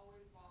is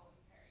always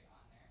voluntary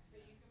on there.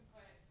 So you can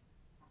put,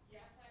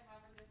 yes, I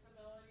have a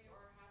disability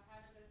or have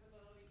had a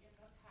disability in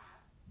the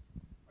past,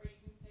 or you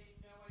can say,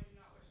 no, I do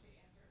not wish to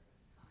answer at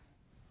this time.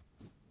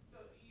 So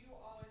you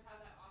always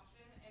have that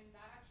option, and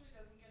that actually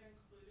doesn't get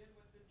included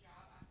with the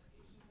job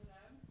application to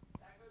them.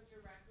 That goes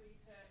directly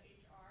to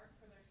HR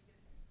for their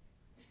statistics.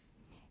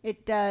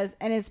 It does,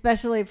 and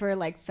especially for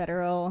like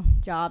federal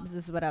jobs.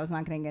 This is what I was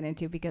not going to get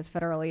into because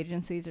federal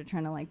agencies are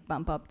trying to like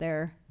bump up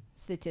their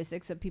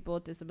statistics of people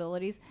with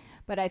disabilities.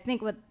 But I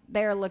think what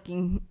they're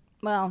looking,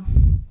 well,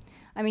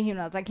 I mean, who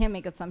knows? I can't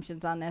make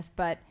assumptions on this,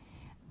 but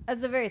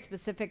it's a very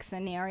specific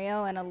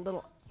scenario and a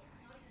little. It's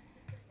not even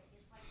specific.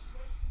 It's like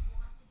what if you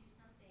want to do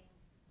something.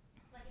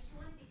 Like if she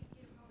wanted to be a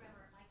computer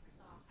programmer at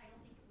Microsoft, I don't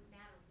think it would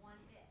matter one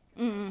bit.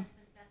 My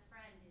husband's best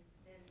friend has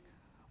been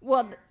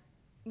Well, there.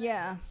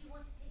 yeah. If she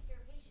wants to take care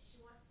of patients. She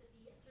wants to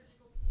be a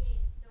surgical PA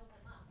and sew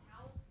them up.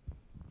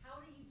 How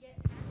do you get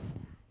past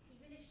that?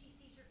 Even if she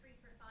sees you're free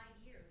for 5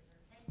 years or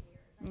 10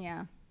 years.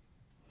 Yeah.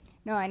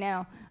 No, I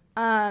know.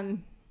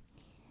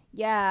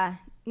 Yeah.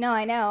 No,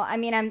 I know. I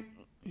mean,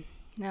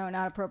 no,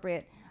 not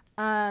appropriate.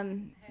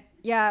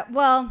 Yeah,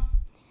 well,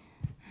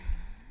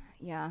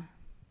 yeah.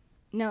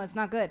 No, it's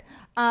not good.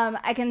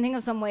 I can think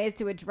of some ways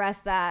to address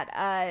that.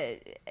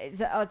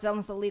 It's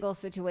almost a legal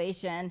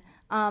situation.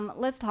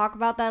 Let's talk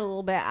about that a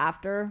little bit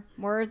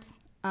afterwards.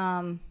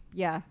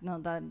 Yeah, no,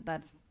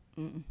 that's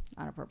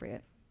not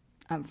appropriate.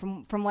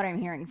 From what I'm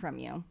hearing from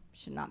you,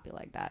 should not be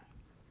like that.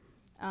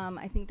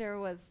 I think there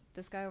was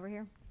this guy over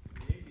here.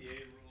 The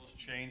ADA rules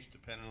change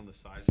depending on the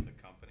size of the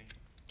company.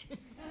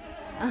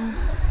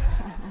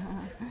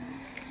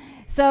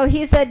 So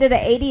he said, do the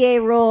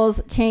ADA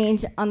rules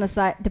change on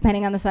the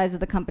depending on the size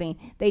of the company?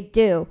 They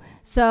do.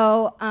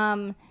 So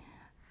under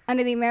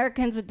the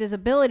Americans with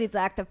Disabilities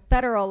Act, the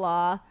federal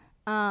law,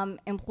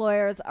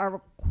 employers are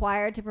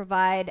required to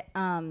provide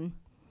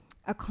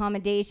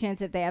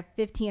accommodations if they have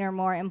 15 or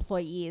more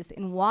employees.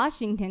 In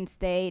Washington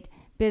state,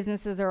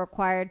 businesses are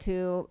required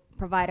to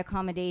provide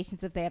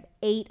accommodations if they have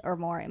 8 or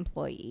more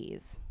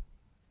employees.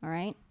 All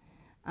right?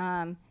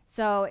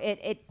 So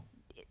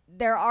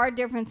there are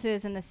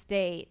differences in the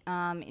state.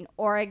 In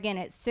Oregon,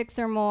 it's 6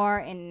 or more.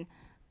 In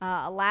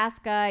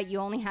Alaska, you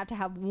only have to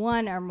have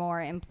 1 or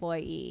more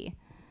employee.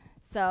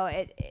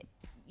 So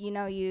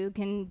you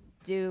can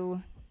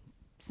do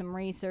some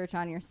research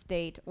on your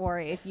state, or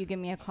if you give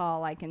me a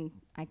call, I can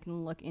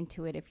look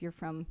into it if you're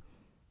from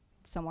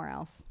somewhere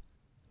else.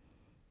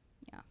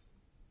 Yeah.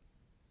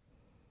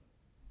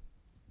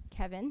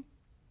 Kevin?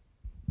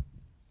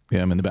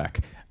 Yeah, I'm in the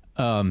back.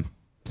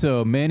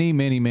 So many,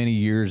 many, many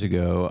years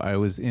ago, I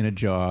was in a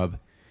job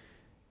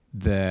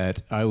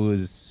that I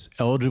was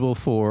eligible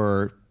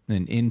for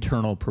an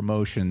internal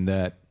promotion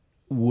that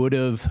would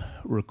have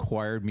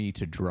required me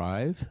to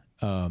drive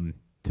to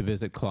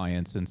visit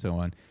clients and so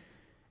on.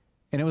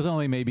 And it was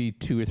only maybe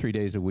 2 or 3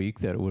 days a week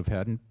that it would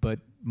have had. But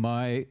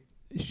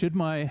should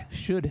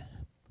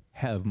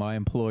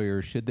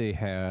they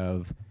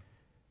have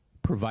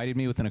provided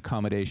me with an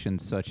accommodation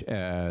such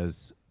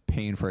as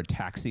paying for a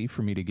taxi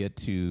for me to get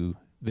to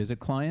visit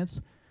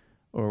clients,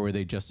 or were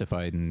they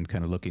justified in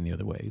kind of looking the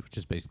other way, which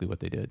is basically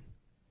what they did?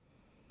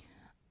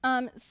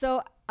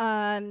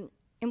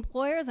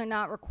 Employers are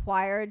not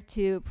required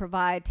to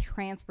provide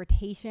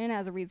transportation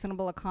as a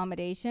reasonable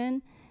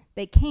accommodation.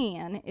 They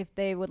can if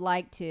they would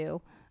like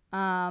to,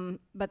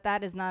 but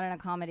that is not an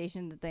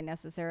accommodation that they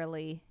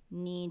necessarily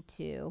need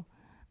to.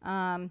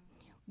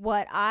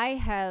 What I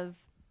have,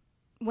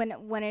 when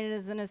it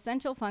is an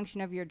essential function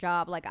of your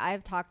job, like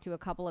I've talked to a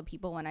couple of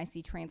people when I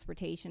see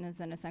transportation as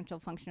an essential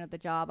function of the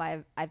job.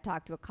 I've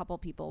talked to a couple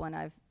people when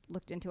I've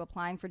looked into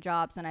applying for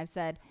jobs, and I've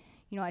said,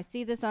 I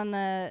see this on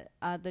the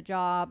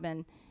job,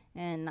 and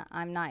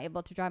I'm not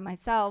able to drive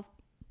myself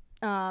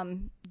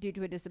due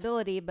to a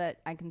disability, but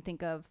I can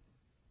think of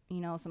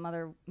some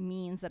other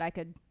means that I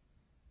could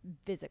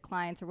visit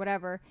clients or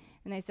whatever.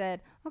 And they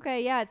said,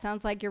 okay, yeah, it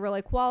sounds like you're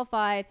really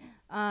qualified.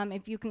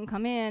 If you can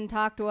come in,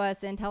 talk to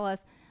us, and tell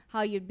us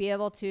how you'd be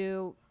able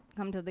to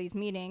come to these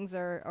meetings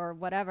or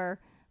whatever,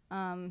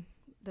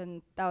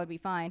 then that would be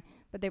fine.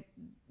 But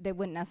they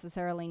wouldn't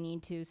necessarily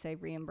need to, say,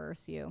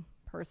 reimburse you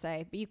per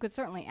se. But you could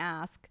certainly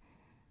ask.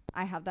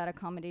 I have that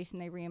accommodation.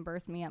 They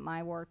reimburse me at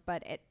my work,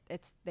 but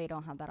they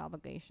don't have that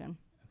obligation.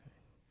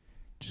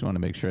 Just want to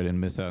make sure I didn't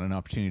miss out on an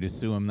opportunity to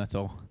sue him. That's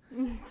all.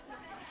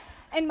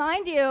 And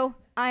mind you,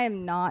 I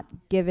am not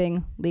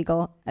giving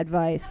legal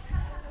advice.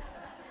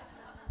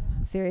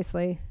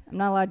 Seriously, I'm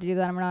not allowed to do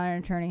that. I'm not an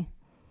attorney.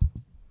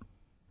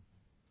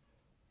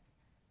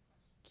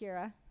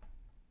 Kira?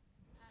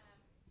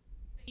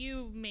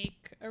 You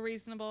make a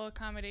reasonable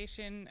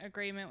accommodation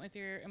agreement with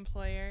your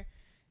employer.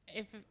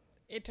 If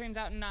it turns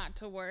out not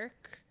to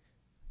work,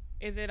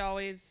 is it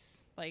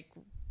always like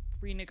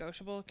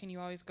renegotiable? Can you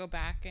always go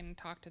back and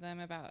talk to them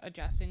about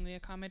adjusting the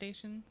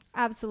accommodations?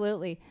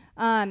 Absolutely.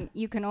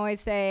 You can always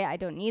say, I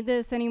don't need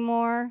this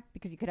anymore,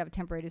 because you could have a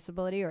temporary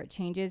disability or it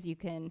changes. You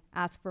can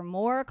ask for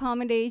more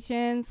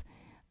accommodations.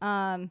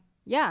 Yeah,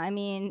 I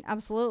mean,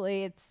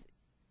 absolutely. It's,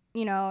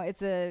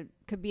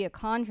 could be a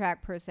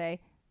contract per se,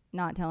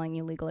 not telling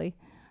you legally.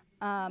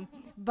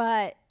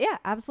 But yeah,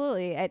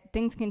 absolutely.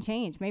 Things can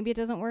change. Maybe it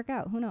doesn't work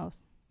out. Who knows?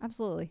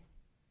 Absolutely.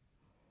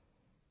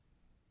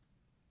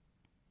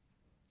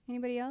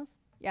 Anybody else?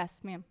 Yes,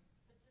 ma'am.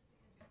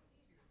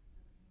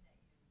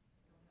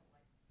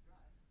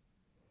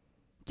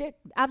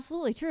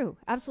 Absolutely true.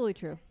 Absolutely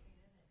true.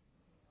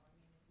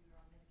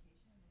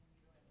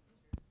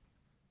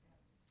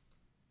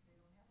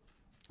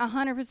 A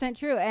 100%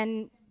 true.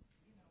 And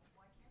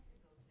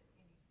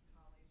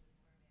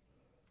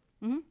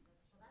mm-hmm.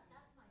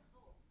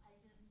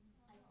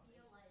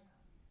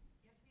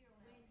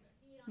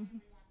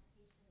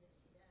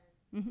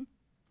 Mm-hmm.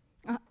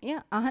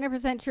 Yeah,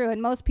 100% true.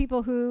 And most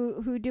people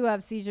who do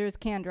have seizures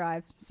can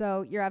drive.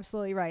 So you're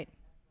absolutely right.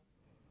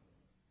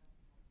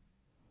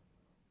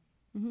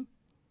 Mm-hmm.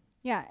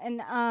 Yeah,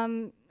 and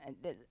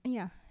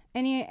yeah.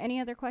 Any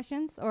other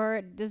questions,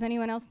 or does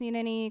anyone else need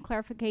any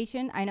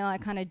clarification? I know I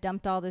kind of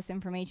dumped all this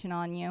information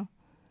on you.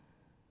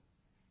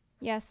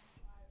 Yes.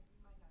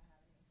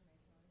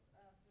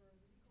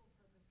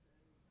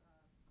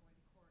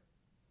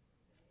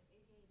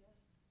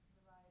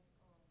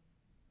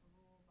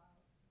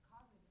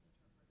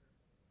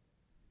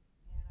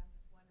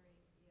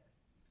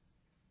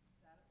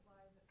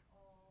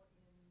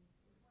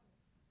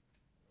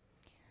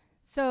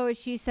 So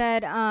she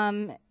said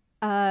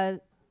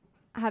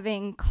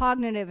having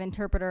cognitive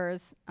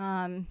interpreters,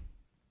 the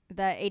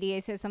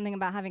ADA says something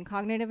about having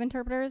cognitive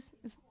interpreters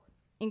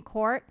in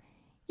court.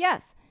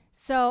 Yes.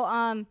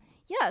 So,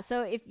 yeah,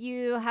 so if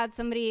you had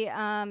somebody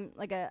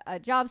like a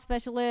job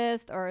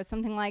specialist or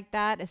something like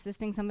that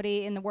assisting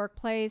somebody in the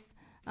workplace,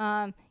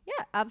 yeah,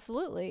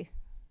 absolutely.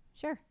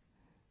 Sure.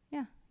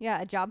 Yeah. Yeah,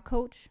 a job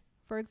coach,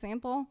 for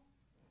example.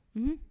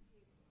 Mm-hmm.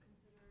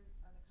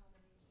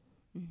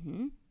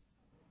 Mm-hmm.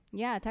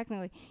 Yeah,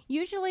 technically.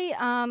 Usually,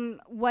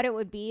 what it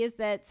would be is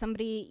that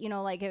somebody,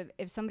 like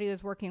if somebody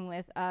was working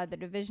with the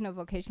Division of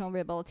Vocational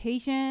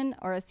Rehabilitation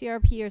or a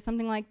CRP or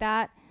something like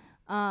that,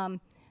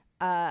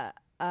 a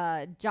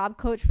job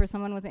coach for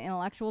someone with an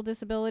intellectual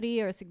disability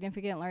or a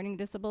significant learning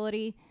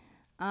disability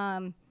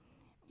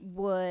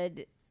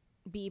would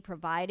be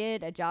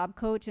provided a job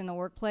coach in the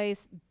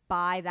workplace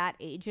by that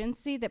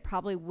agency that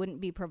probably wouldn't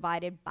be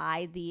provided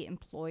by the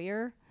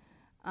employer.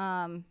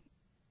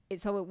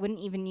 So it wouldn't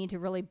even need to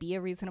really be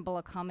a reasonable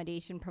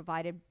accommodation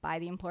provided by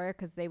the employer,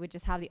 because they would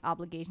just have the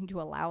obligation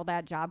to allow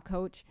that job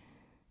coach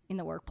in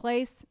the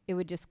workplace. It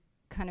would just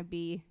kind of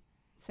be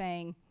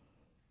saying,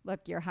 look,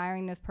 you're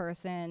hiring this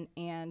person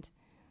and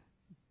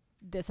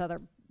this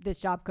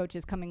job coach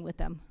is coming with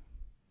them.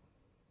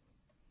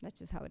 That's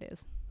just how it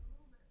is.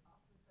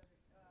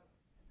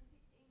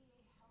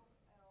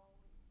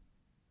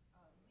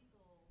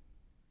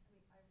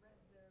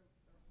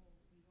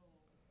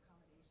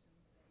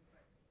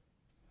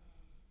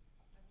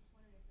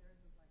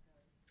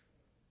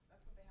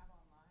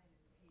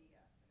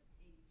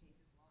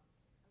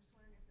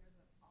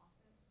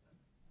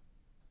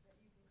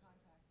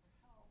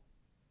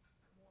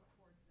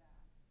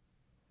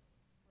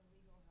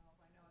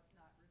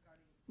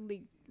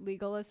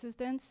 Legal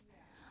assistance.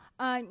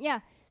 Yeah.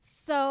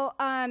 So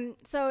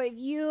if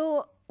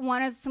you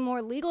wanted some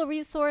more legal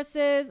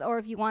resources, or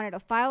if you wanted to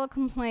file a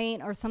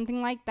complaint or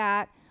something like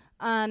that,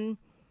 on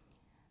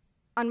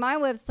my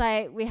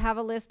website we have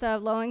a list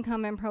of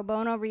low-income and pro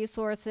bono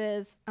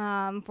resources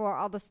for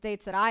all the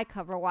states that I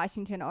cover: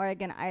 Washington,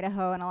 Oregon,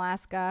 Idaho, and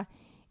Alaska.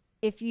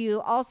 If you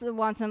also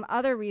want some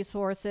other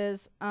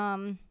resources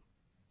to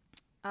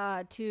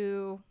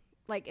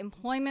like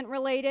employment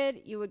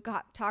related, you would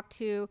talk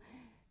to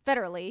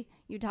federally,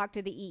 you talk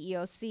to the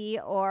EEOC,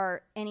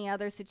 or any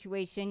other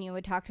situation, you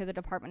would talk to the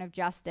Department of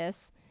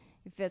Justice.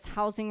 If it's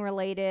housing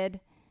related,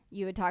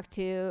 you would talk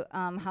to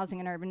Housing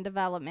and Urban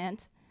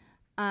Development.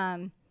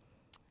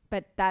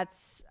 But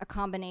that's a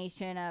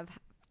combination of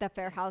the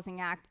Fair Housing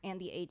Act and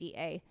the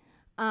ADA.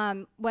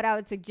 What I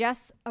would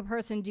suggest a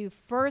person do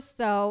first,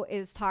 though,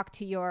 is talk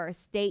to your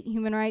state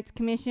human rights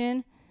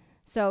commission.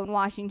 So in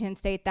Washington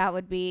State, that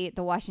would be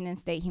the Washington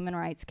State Human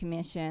Rights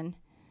Commission.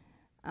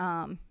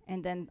 And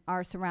then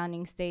our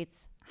surrounding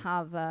states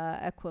have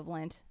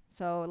equivalent.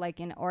 So like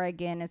in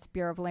Oregon, it's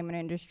Bureau of Labor and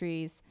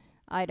Industries.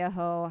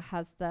 Idaho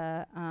has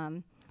the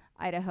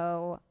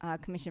Idaho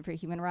Commission for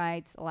Human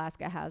Rights.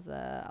 Alaska has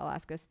the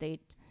Alaska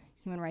State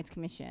Human Rights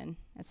Commission,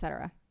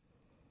 etc.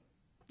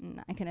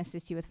 And I can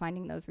assist you with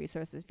finding those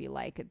resources if you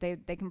like. They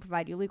can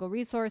provide you legal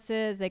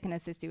resources. They can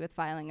assist you with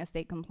filing a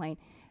state complaint.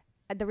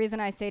 The reason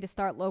I say to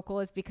start local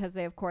is because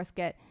they, of course,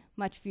 get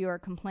much fewer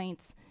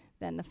complaints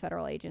than the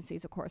federal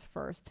agencies, of course,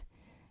 first.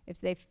 If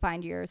they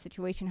find your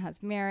situation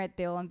has merit,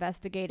 they'll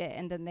investigate it,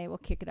 and then they will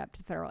kick it up to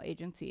the federal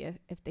agency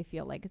if they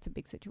feel like it's a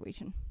big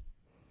situation.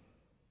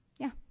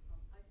 Yeah.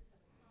 I just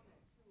have a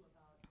comment, too,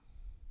 about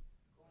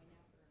going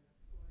after an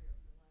employer,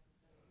 for lack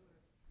of better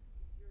word.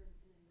 If you're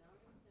in a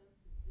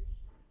non-exempt position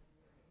and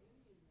you're a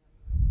union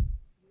member,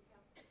 you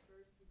have to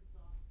first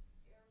exhaust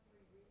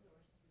every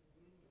resource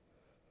through the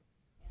union.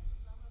 And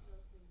some of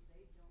those things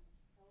they don't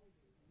tell you.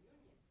 The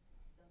union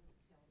doesn't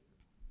tell you.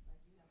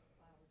 Like you have to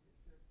file within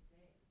 30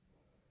 days.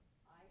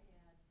 I had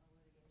a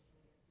litigation against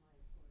my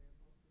employer,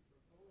 mostly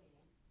for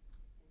bullying,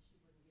 and she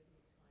wasn't giving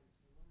me time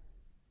to learn.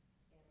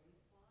 And we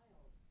filed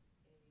a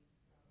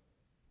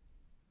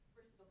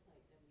first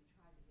complaint, then we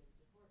tried to get it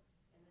to court,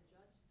 and the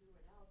judge threw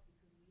it out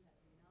because we had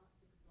not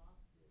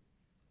exhausted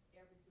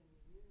everything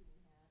the union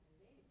had, and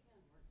they, again,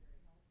 weren't very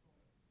helpful.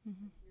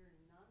 If you're in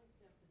a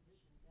non-exempt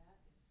position, that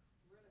is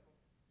critical,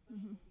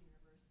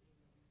 especially at the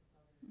university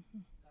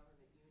and with other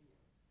government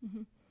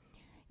unions.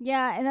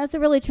 Yeah, and that's a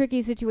really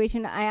tricky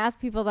situation. I ask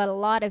people that a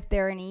lot if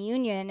they're in a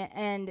union,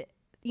 and,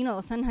 you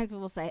know, sometimes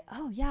people say,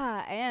 oh,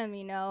 yeah, I am,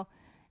 you know,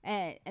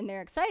 and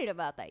they're excited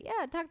about that.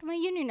 Yeah, talk to my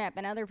union rep.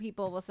 And other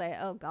people will say,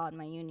 oh, God,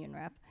 my union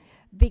rep.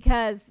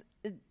 Because,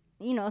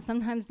 you know,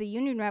 sometimes the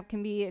union rep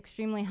can be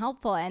extremely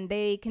helpful, and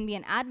they can be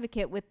an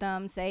advocate with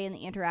them, say, in the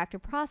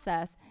interactive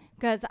process.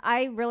 Because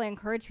I really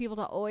encourage people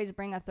to always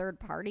bring a third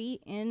party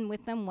in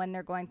with them when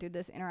they're going through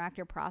this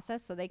interactive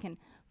process so they can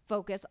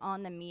focus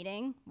on the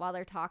meeting while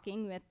they're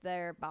talking with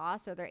their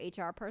boss or their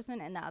HR person,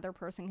 and the other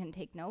person can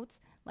take notes,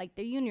 like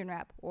their union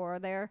rep or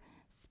their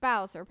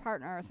spouse or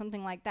partner or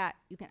something like that.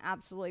 You can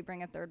absolutely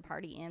bring a third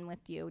party in with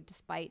you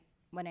despite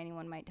what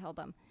anyone might tell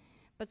them.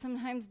 But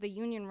sometimes the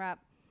union rep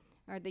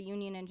or the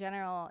union in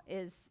general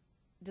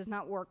does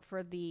not work for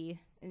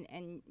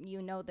and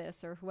you know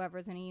this, or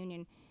whoever's in a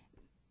union,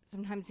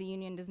 sometimes the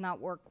union does not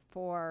work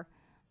for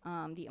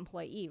the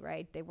employee,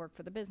 right? They work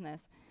for the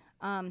business.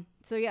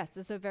 So yes,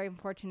 this is a very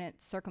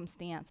unfortunate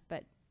circumstance,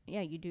 but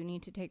yeah, you do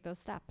need to take those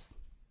steps.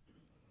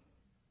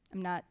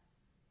 I'm not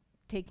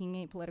taking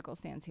a political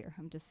stance here.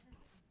 I'm just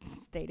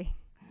stating.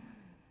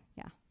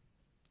 Yeah.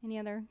 Any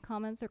other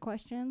comments or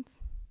questions?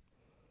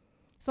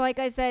 So like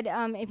I said,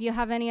 if you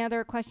have any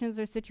other questions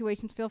or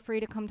situations, feel free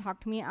to come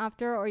talk to me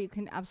after, or you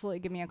can absolutely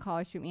give me a call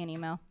or shoot me an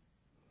email.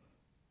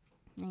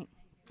 Right.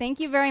 Thank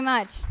you very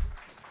much.